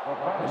ball.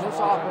 And this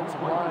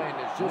offensive line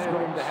is just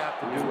going to have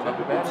to do a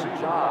better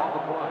job.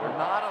 They're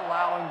not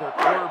allowing their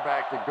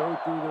quarterback to go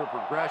through their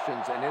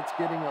progressions, and it's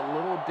getting a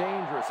little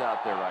dangerous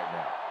out there right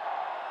now.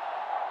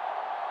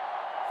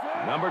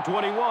 Number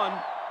 21,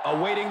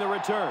 awaiting the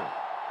return.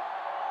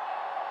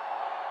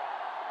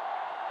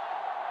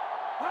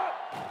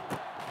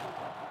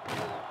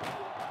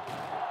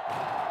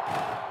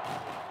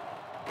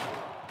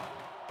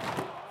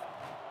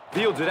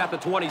 Fields it at the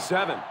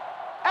 27.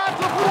 At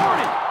the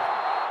 40.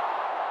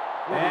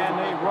 And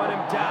they run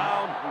him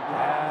down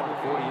at the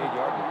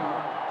 48-yard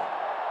line.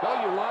 Tell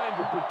your line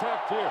to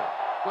protect here.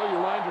 Tell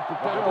your line to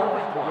protect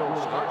every play.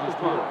 Start this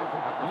drive.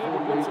 You need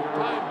to get some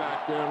time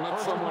back there and let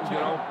someone,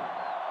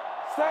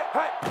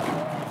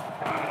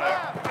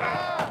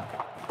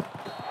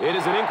 It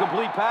is an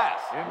incomplete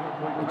pass.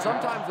 And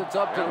sometimes it's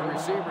up to the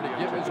receiver to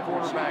give his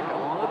quarterback a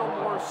little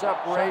more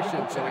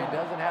separation so he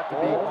doesn't have to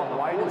be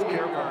quite as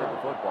careful with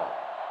the football.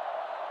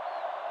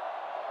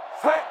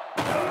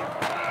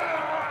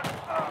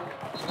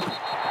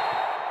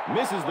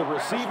 Misses the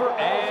receiver,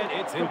 and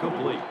it's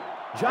incomplete.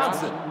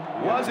 Johnson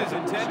was his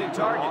intended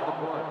target.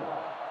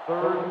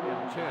 Third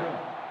and 10.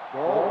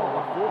 Ball on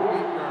the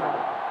 48-yard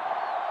line.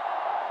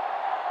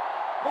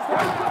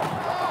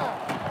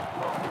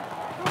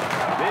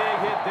 Big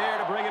hit there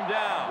to bring him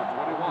down.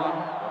 21,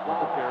 the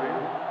ball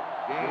carrier.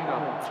 Gain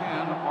of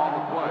 10 on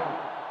the play.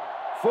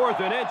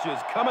 4th and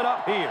inches coming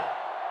up here.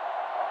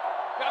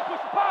 Gotta push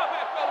the power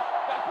back, fellas.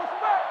 Gotta push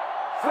it back.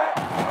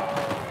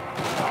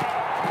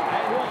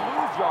 And he'll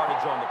lose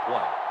yardage on the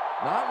play.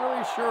 Not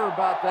really sure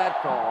about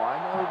that call. I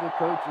know the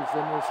coaches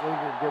in this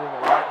league are getting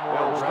a lot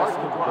more aggressive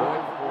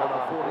going for it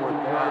on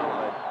 4th down,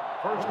 but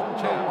First I and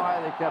don't 10. know why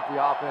they kept the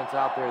offense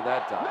out there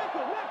that time.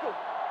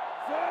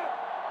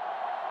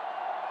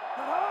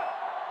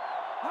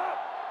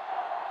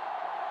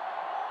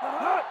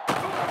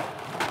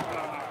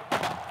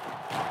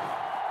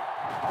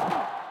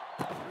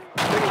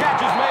 The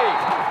catch is made.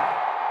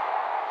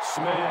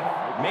 Smith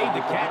made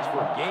the catch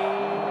for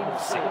gain of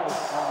 6.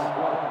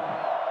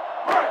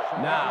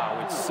 Now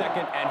it's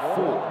 2nd and 4.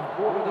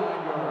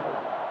 49-yard line.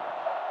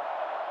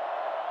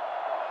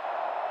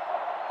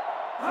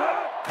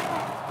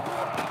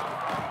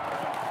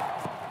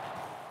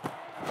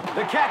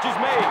 The catch is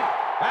made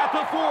at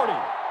the 40,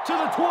 to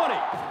the 20,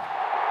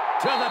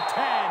 to the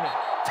 10.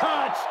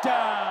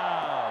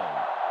 Touchdown!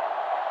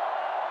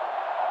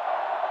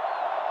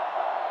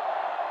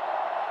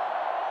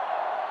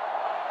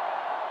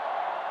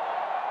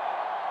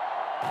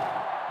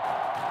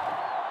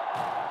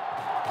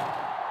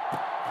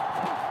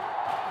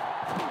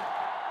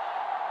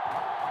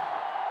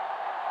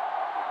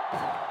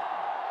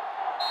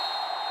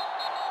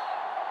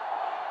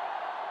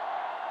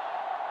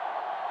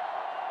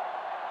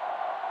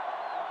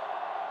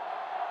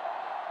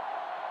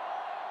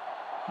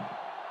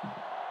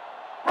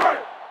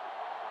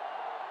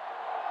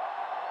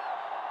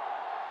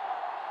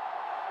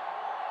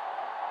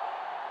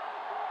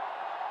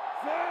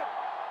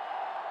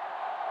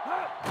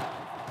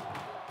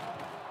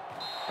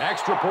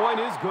 Extra point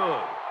is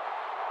good.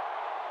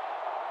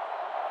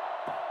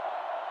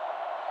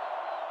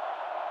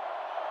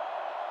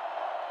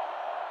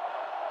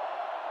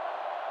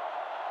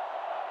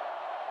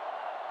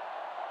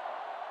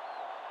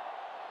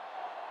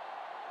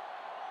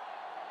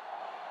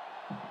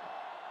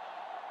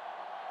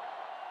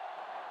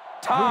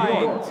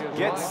 Tynes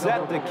gets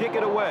set to kick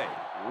it away.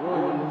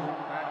 Williams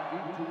back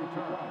deep to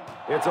return.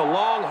 It's a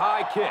long,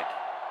 high kick.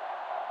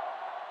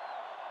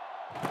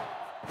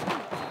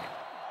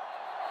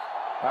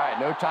 All right,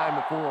 no time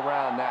to fool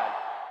around that.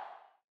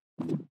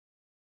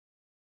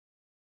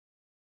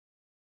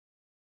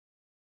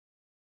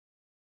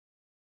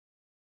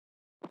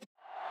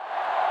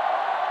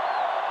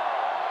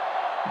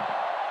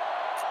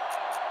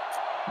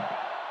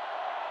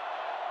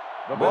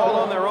 Ball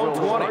on their own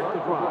 20. Start the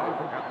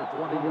drive at the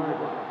 20-yard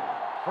line.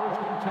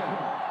 First and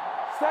 10.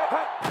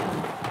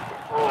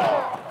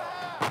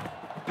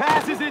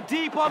 Passes it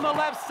deep on the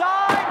left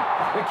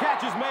side. The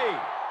catch is made.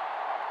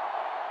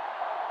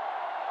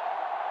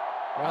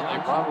 Well, they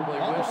probably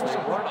wish they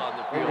weren't on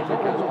the field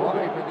because all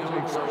they've been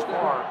doing so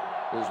far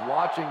is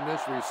watching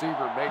this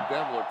receiver make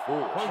them look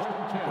foolish.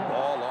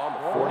 Ball on the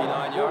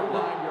 49-yard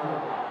line.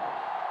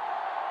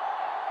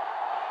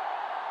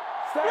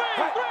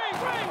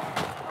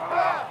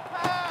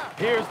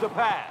 Here's the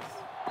pass.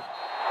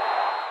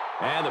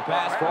 And the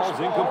pass falls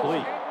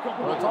incomplete.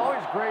 Well, it's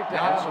always great to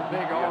have a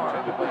big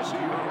arm, but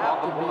you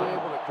have to be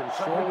able to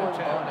control it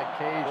on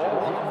occasion.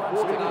 He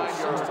wants to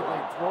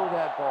consistently throw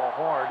that ball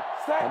hard,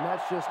 and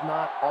that's just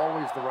not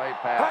always the right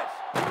pass.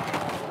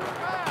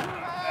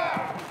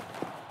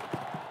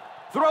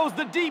 Throws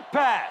the deep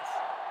pass.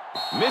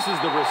 Misses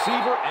the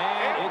receiver,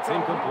 and it's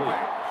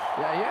incomplete.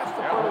 Yeah, he has to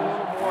put a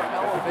little more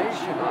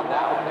elevation on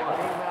that one. It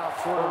came out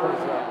sort of as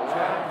a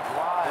line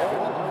drive,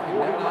 and he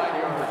never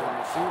gave the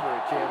receiver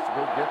a chance to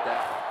go get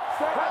that.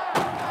 Hit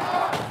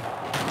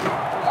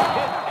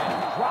and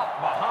dropped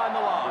behind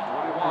the line.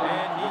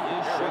 And he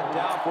is shut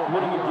down for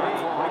winning a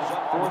game. Breaks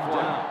up fourth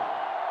down.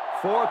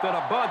 Fourth and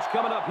a bunch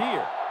coming up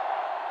here.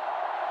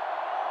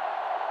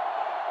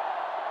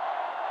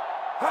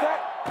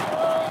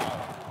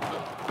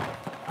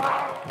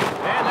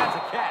 And that's a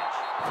catch.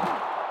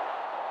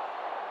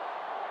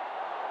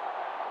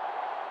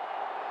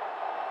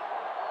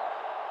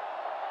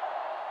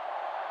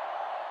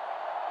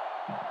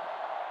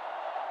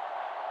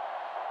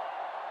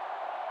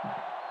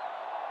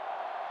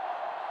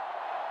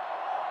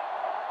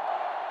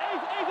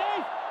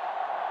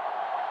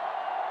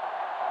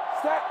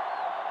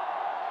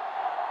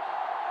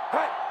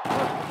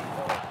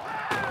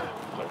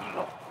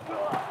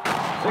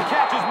 The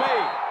catch is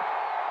made.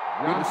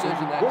 Good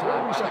decision that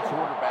time by the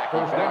quarterback. He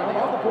found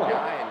the open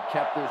guy and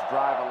kept this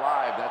drive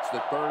alive. That's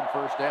the third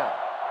first down.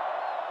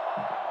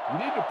 You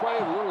need to play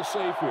it a little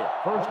safe here.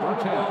 First and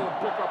 10. And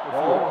pick up a few.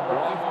 Ball on You're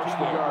the almost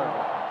there. 15-yard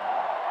line.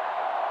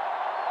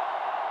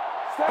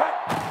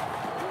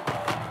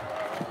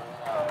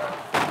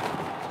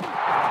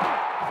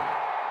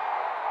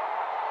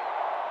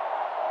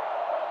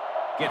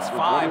 Gets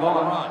 5 on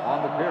the run.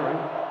 On the carry.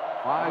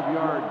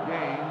 5-yard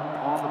gain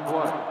on the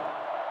play.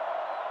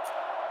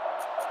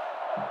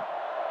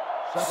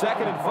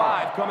 Second and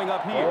 5 coming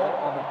up here. Ball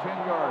on the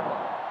 10-yard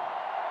line.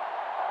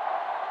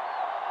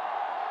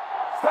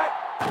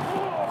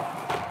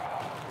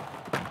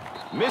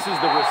 Misses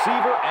the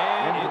receiver,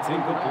 and it's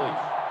incomplete.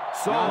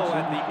 So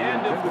at the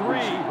end of 3,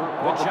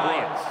 the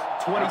Giants,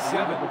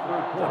 27, the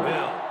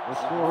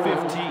Bills,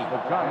 15.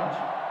 The Giants,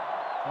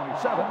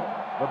 27.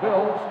 The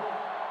Bills,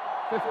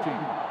 15.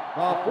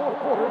 The fourth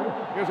quarter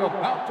is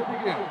about to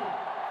begin.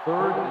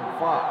 Third and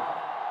 5.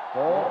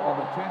 Ball on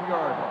the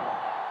 10-yard line.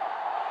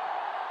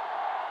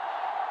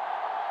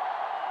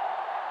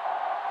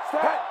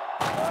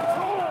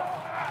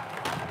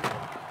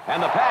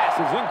 And the pass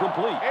is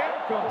incomplete.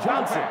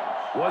 Johnson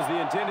was the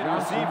intended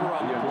receiver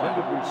on the play.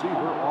 Intended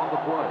receiver on the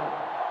play.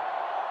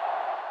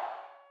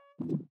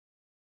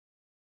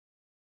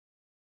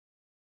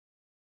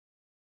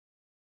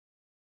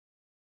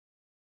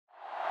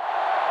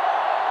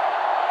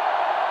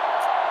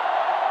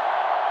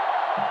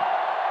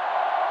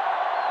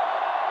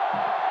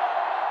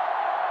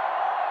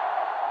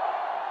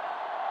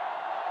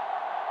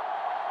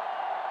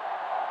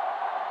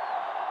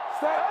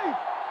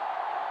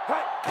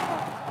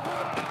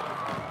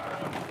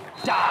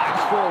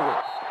 Dives forward.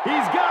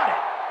 He's got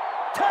it.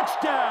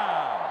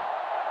 Touchdown.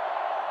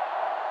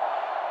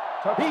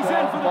 He's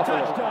in for the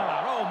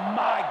touchdown. Oh,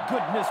 my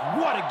goodness,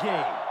 what a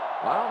game.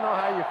 I don't know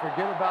how you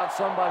forget about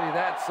somebody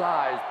that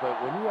size, but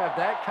when you have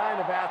that kind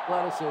of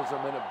athleticism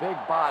and a big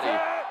body,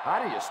 how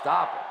do you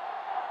stop it?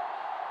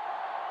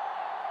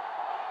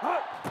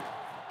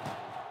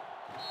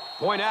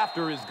 Point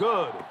after is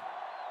good.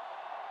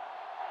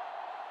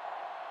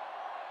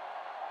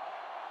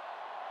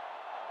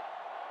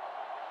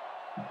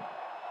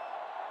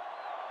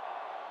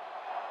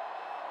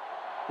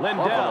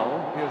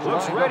 Lindell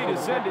looks ready to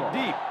send it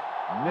deep.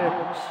 Nix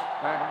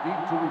back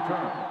deep to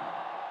return.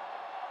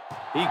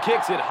 He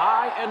kicks it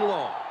high and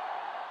long.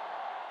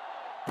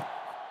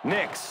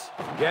 Nix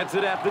gets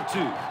it at the 2.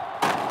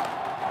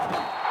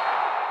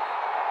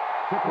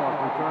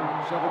 Kickoff return,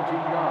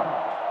 17 yards.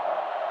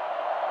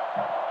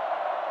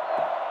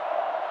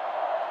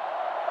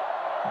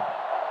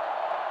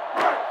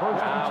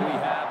 Now we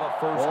have a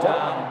first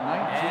down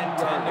and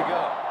 10 to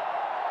go.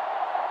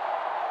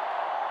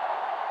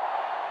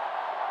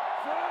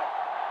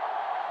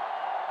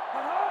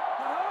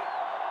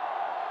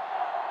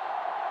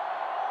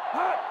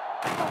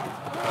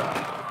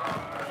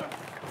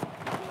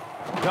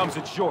 Comes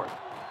it short.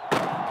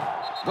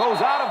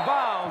 Goes out of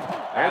bounds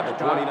at the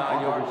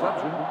 29-yard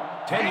line.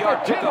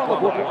 10-yard pickup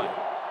on the play.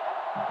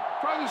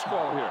 Try this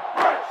ball here.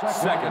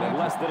 Second and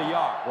less than a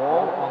yard.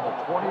 Ball on the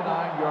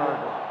 29-yard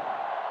line.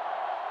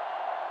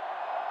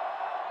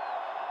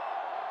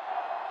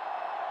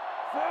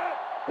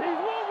 He's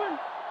moving.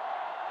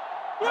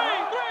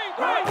 At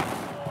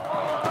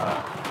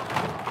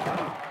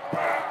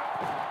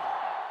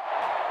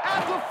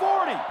the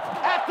 40,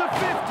 at the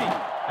 50,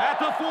 at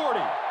the 40,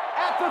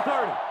 at the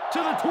 30, to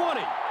the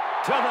 20,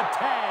 to the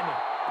 10,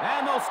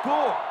 and they'll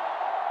score.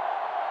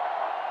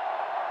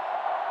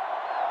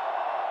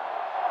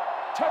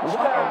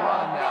 What a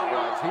run that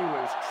was. He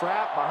was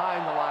trapped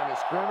behind the line of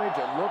scrimmage.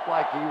 It looked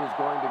like he was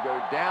going to go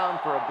down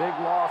for a big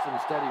loss.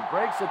 Instead, he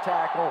breaks the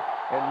tackle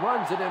and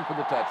runs it in for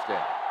the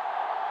touchdown.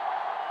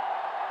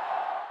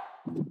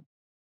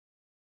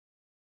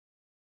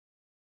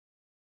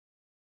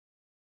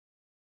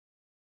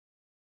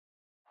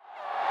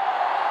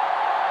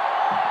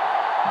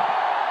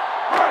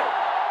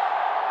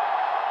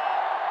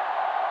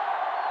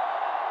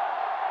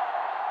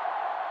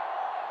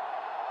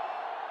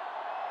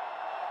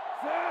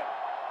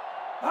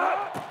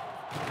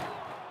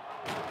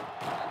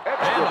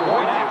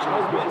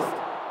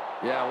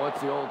 Yeah, what's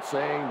the old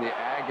saying? The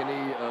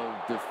agony of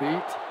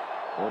defeat?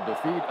 Well,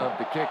 defeat of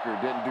the kicker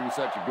didn't do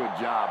such a good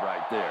job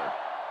right there.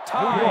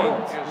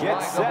 Time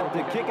gets set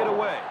to kick it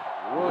away.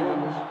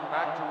 Williams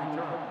back to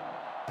return.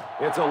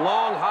 It's a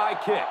long, high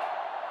kick.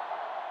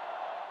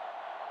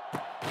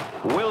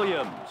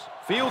 Williams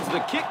fields the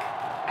kick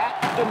at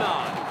the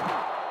 9.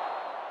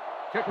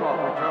 Kickoff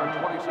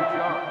return 26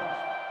 yards.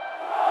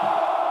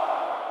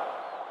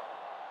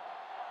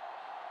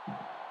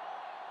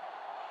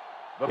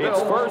 The It's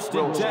Bills first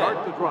and will 10.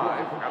 start the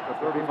drive at the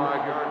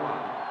 35-yard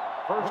line.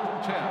 First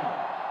and 10.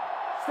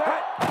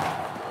 Set.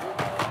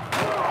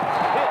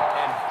 Hit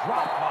and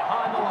drop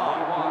behind the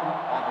line. 1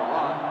 on the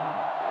run.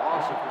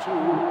 Loss of 2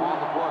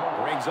 on the play.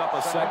 Brings up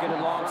a second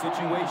and long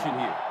situation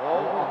here.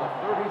 Ball on the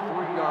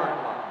 33-yard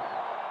line.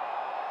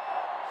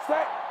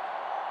 Set.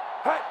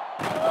 Hit.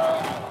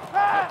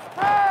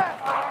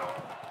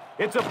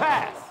 It's a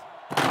pass.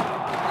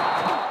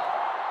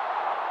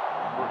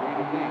 Number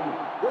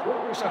 88. Good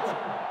reception.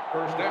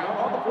 First down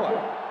on the play.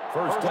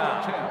 First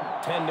down.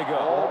 10 to go.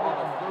 Ball on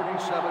the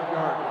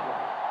 37-yard line.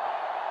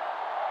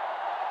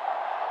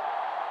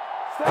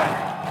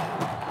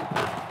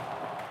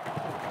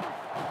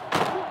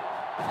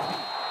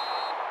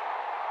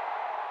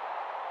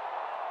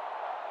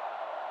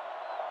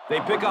 They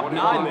pick up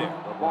 9 there.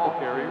 The ball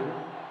carrier.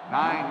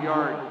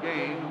 9-yard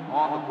gain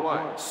on the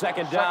play.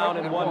 Second down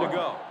and 1 to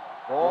go.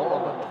 Ball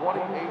on the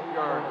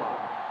 28-yard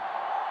line.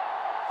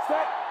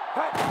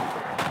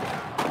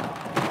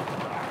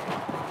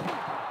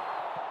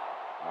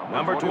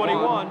 Number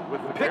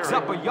 21 picks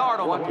up a yard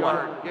on the play.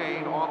 1-yard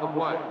gain on the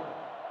play.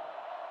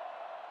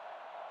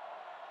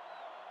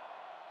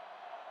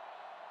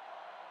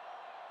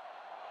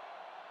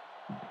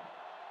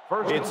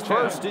 It's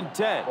first and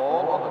 10.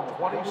 Ball on the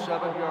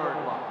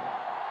 27-yard line.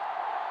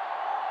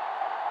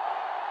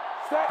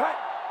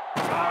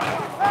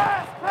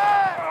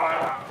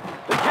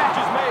 The catch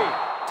is made.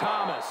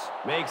 Thomas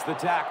makes the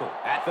tackle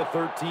at the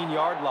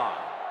 13-yard line.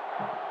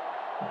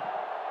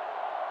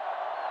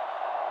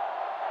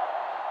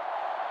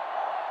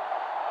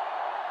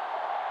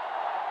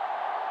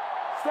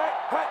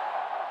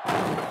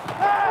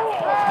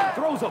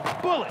 Throws a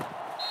bullet.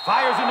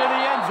 Fires into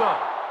the end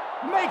zone.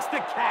 Makes the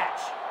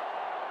catch.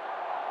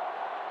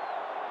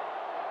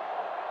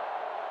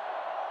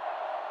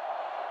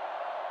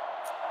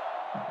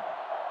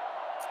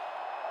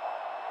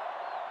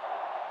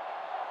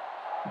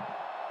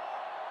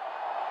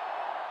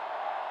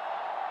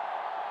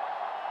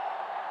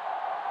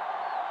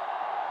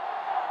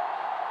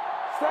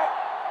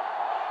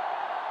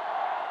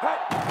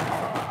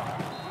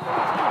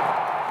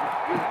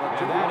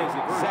 And that is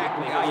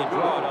exactly how you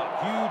draw it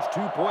up. Huge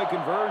two-point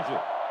conversion.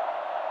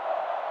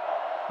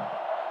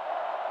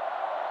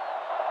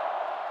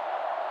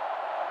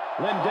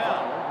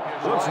 Lindell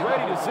looks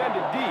ready to send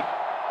it deep.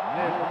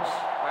 Nix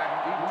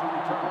back deep to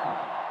return.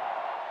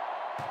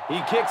 He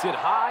kicks it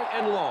high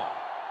and long.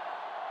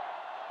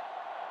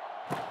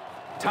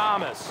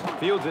 Thomas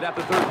fields it at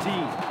the 13.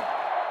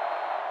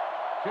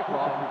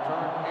 Kickoff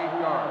return 8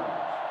 yards.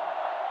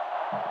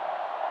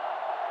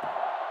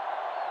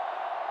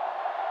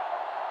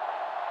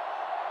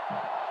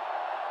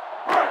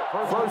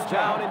 First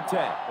down and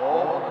 10.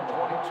 Ball on the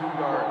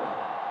 22-yard line.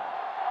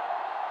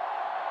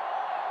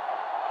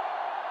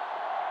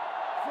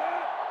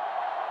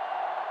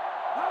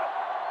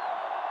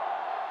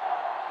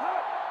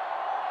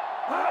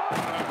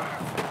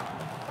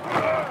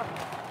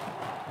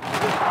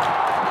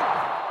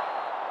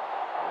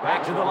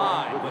 Back to the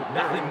line, but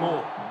nothing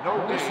more.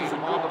 No This gain is a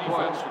on good the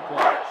play. defensive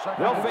play.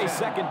 They'll face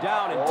second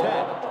down and Ball 10.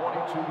 on the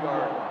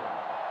 22-yard line.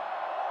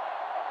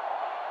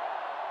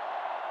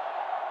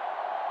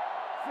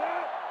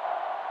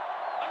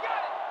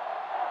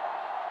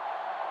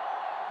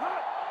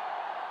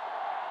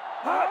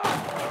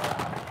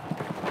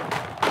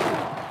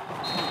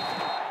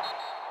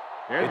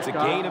 It's a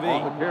gain of 8.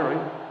 On the carry.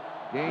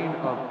 Gain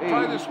of 8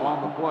 Try this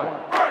one. on the play.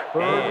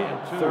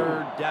 And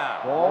third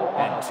down. Ball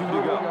on And the 2 to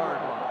go.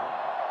 30-yard line.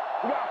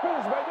 We got to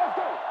finish, baby. Let's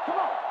go. Come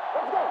on.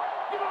 Let's go.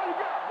 Give it all you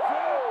got.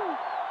 Woo!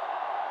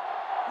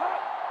 Hot.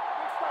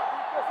 Big stop.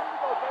 Here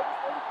we go, baby.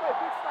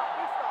 Big stop.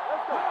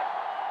 Let's go.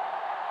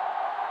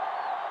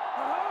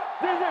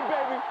 This is it,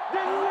 baby.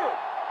 This is it.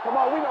 Come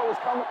on, we know what's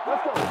coming.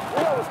 Let's go. We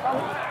know what's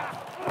coming.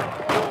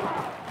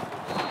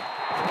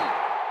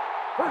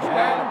 First And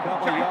down, a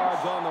couple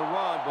yards on the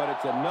run, but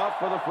it's enough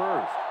for the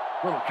first.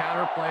 Little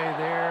counter play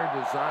there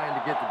designed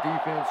to get the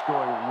defense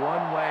going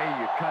one way.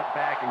 You cut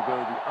back and go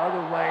the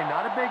other way.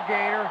 Not a big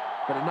gainer,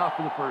 but enough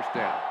for the first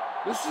down.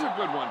 This is a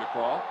good one to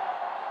call.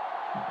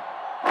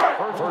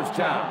 First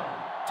down.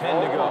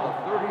 10 to go. On the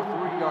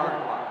 33-yard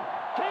line.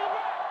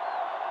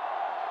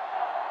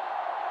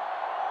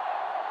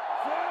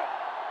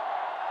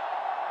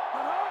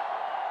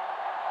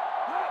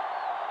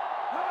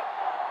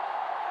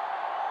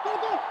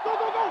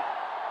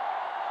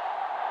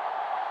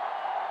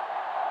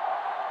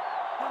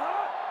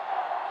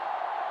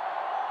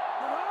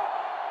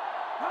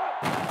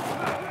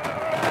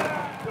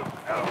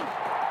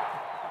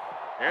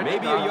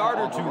 Maybe a yard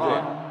or two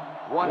there.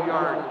 1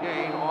 yard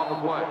gain on the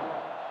play.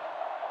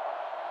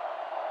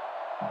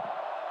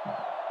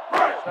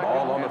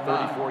 Ball on the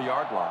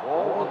 34-yard line.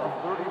 Ball on the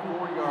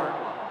 34-yard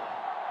line.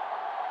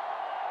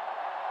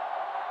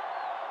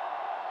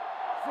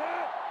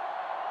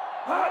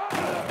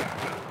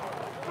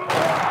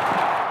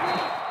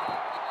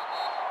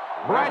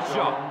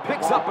 Bradshaw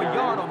picks up a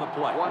yard on the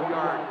play. 1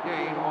 yard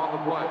gain on the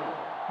play.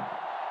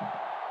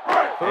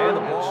 And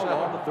the ball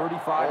on the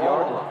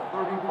 35-yard line.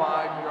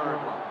 35-yard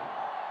line.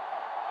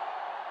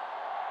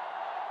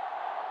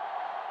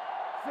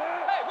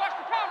 Hey, watch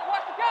the counter,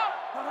 watch the counter.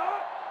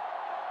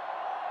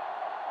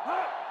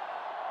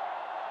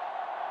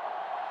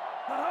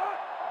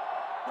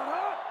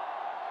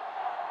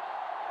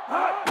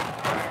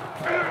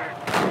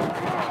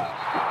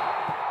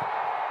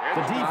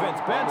 The defense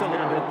bent a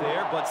little bit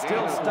there, but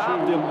still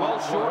stopped him well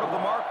short of the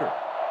marker.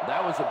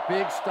 That was a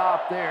big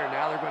stop there.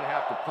 Now they're going to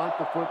have to punt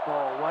the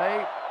football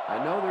away. I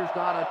know there's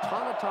not a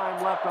ton of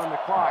time left on the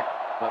clock,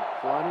 but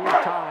plenty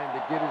of time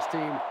to get his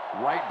team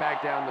right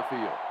back down the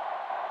field.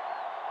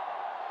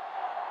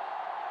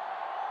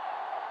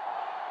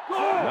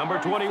 Number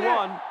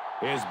 21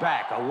 is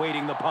back,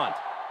 awaiting the punt.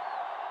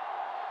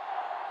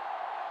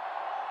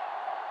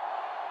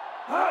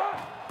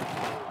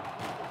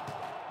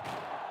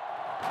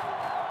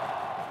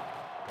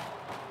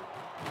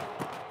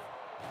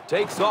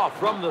 Takes off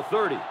from the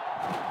 30.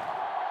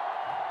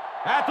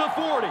 At the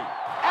 40.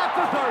 At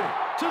the 30.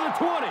 To the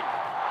 20.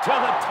 To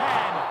the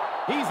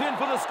 10. He's in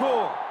for the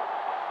score.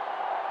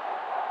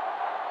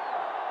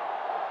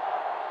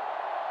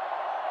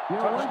 You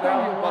know, one thing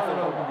you learn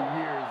over the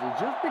years is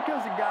just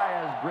because a guy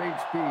has great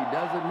speed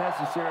doesn't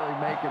necessarily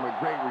make him a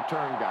great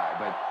return guy.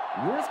 But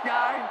this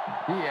guy,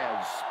 he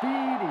has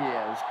speed, he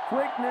has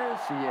quickness,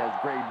 he has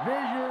great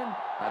vision,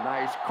 a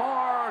nice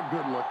car, a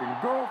good-looking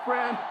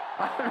girlfriend.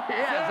 He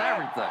has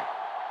everything.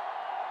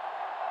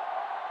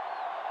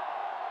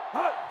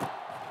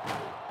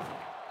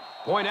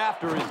 Point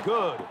after is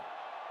good.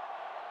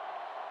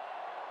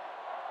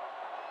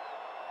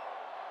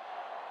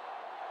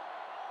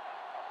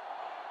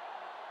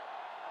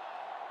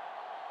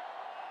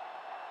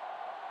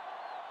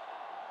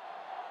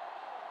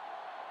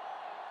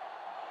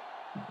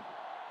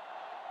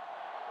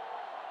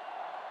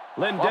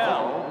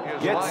 Lindell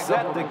gets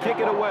set to kick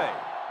it away.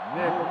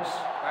 Nix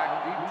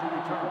back deep to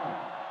return.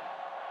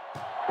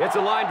 It's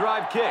a line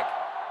drive kick.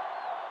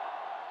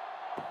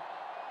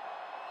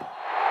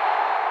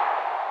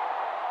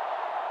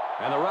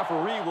 And the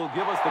referee will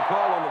give us the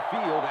call on the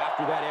field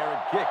after that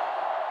errant kick.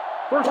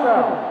 First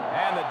down.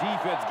 And the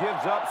defense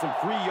gives up some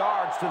free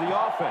yards to the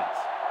offense.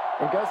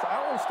 And Gus, I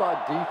always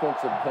thought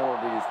defensive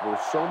penalties were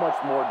so much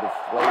more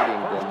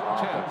deflating than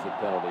offensive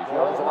penalties. You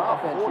know, as an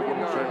offense, you get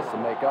a chance to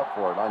make up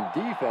for it. On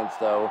defense,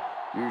 though,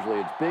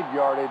 usually it's big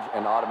yardage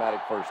and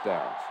automatic first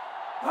downs.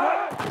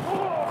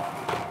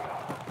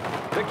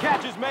 The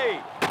catch is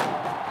made.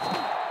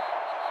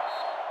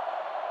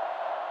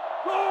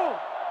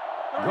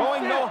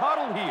 Going no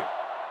huddle here.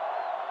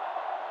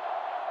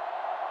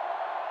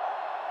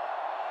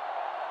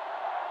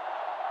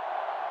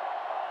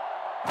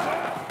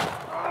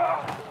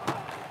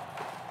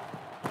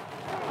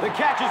 The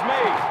catch is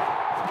made.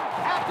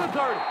 At the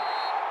 30.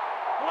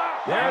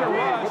 There to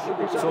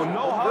rush, so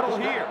no huddle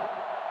here.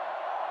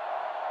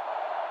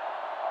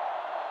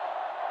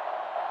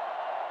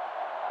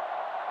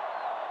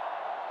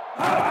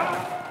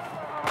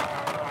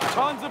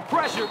 Tons of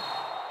pressure.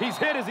 He's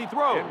hit as he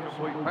throws.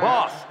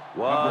 Boss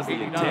was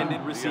the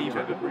intended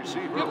receiver. Give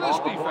this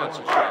defense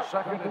a shot.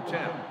 Second and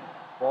 10.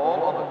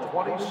 Ball on the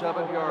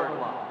 27-yard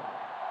line.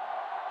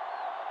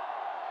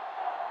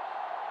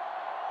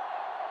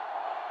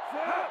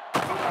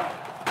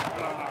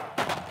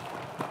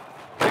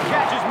 The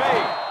catch is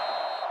made.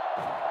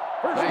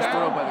 Nice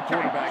throw by the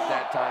quarterback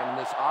that time, and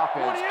this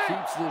offense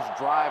keeps this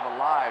drive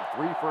alive.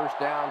 3 first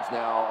downs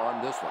now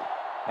on this one.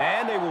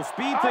 And they will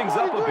speed things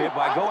up a bit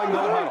by going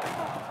no huddle.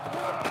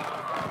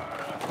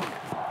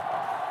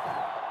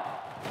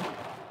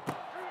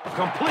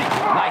 Complete.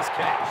 Nice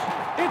catch.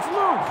 It's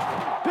loose.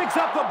 Picks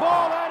up the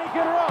ball and he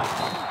can run.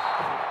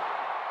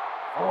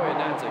 Boy,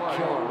 that's a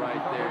killer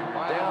right there.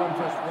 You're down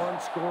just 1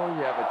 score,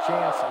 you have a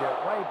chance to get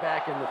right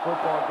back in the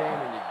football game,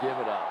 and you give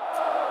it up.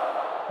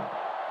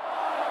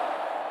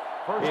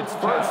 It's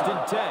first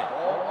and 10.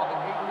 Ball on the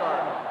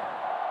 8-yard line.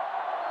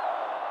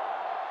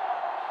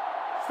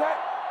 Set.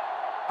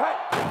 Hey.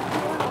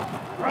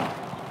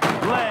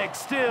 Leg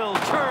still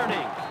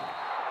turning.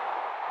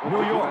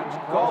 New York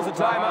calls a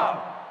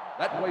timeout.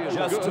 That play is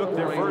Just good took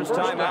their for a first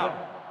timeout.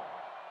 down.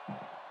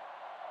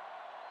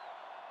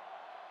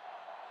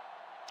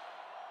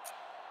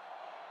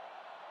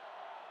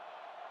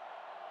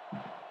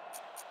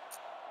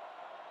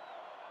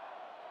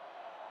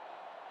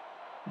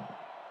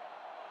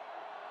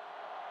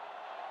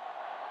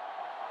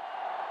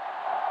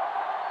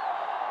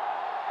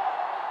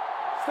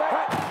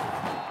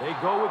 They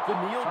go with the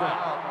kneel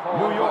down.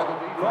 New York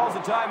calls a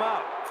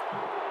timeout.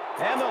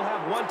 And they'll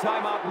have one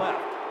timeout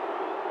left.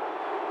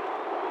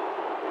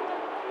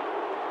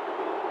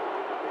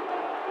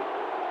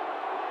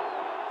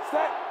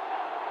 Set.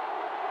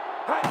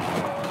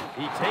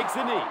 He takes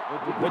a knee.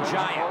 The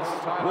Giants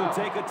will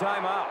take a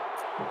timeout.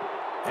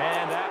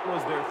 And that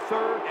was their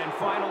third and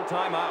final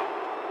timeout.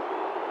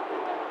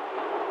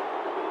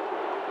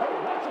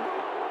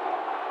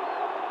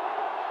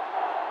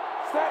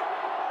 Set.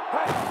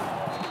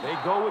 They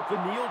go with the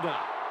kneel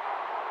down.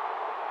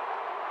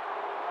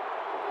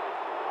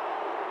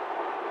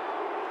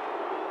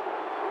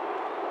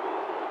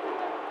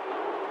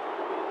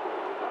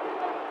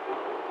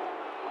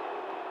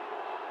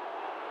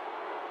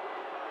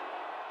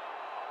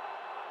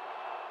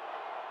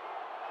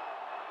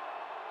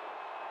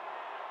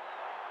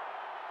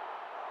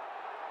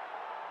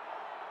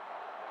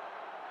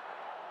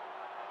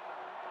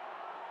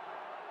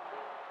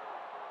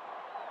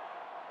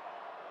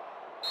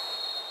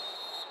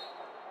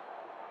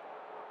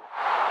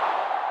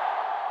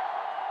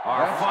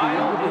 Our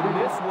final in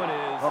this one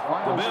is the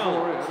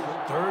Bills,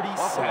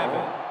 37.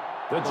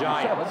 The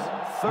Giants,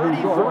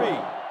 33.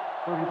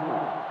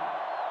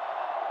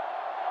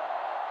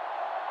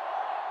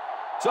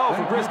 So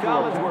for Chris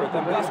Collinsworth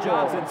and Gus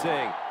Johnson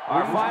saying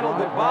our final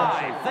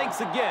goodbye. Thanks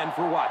again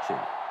for watching.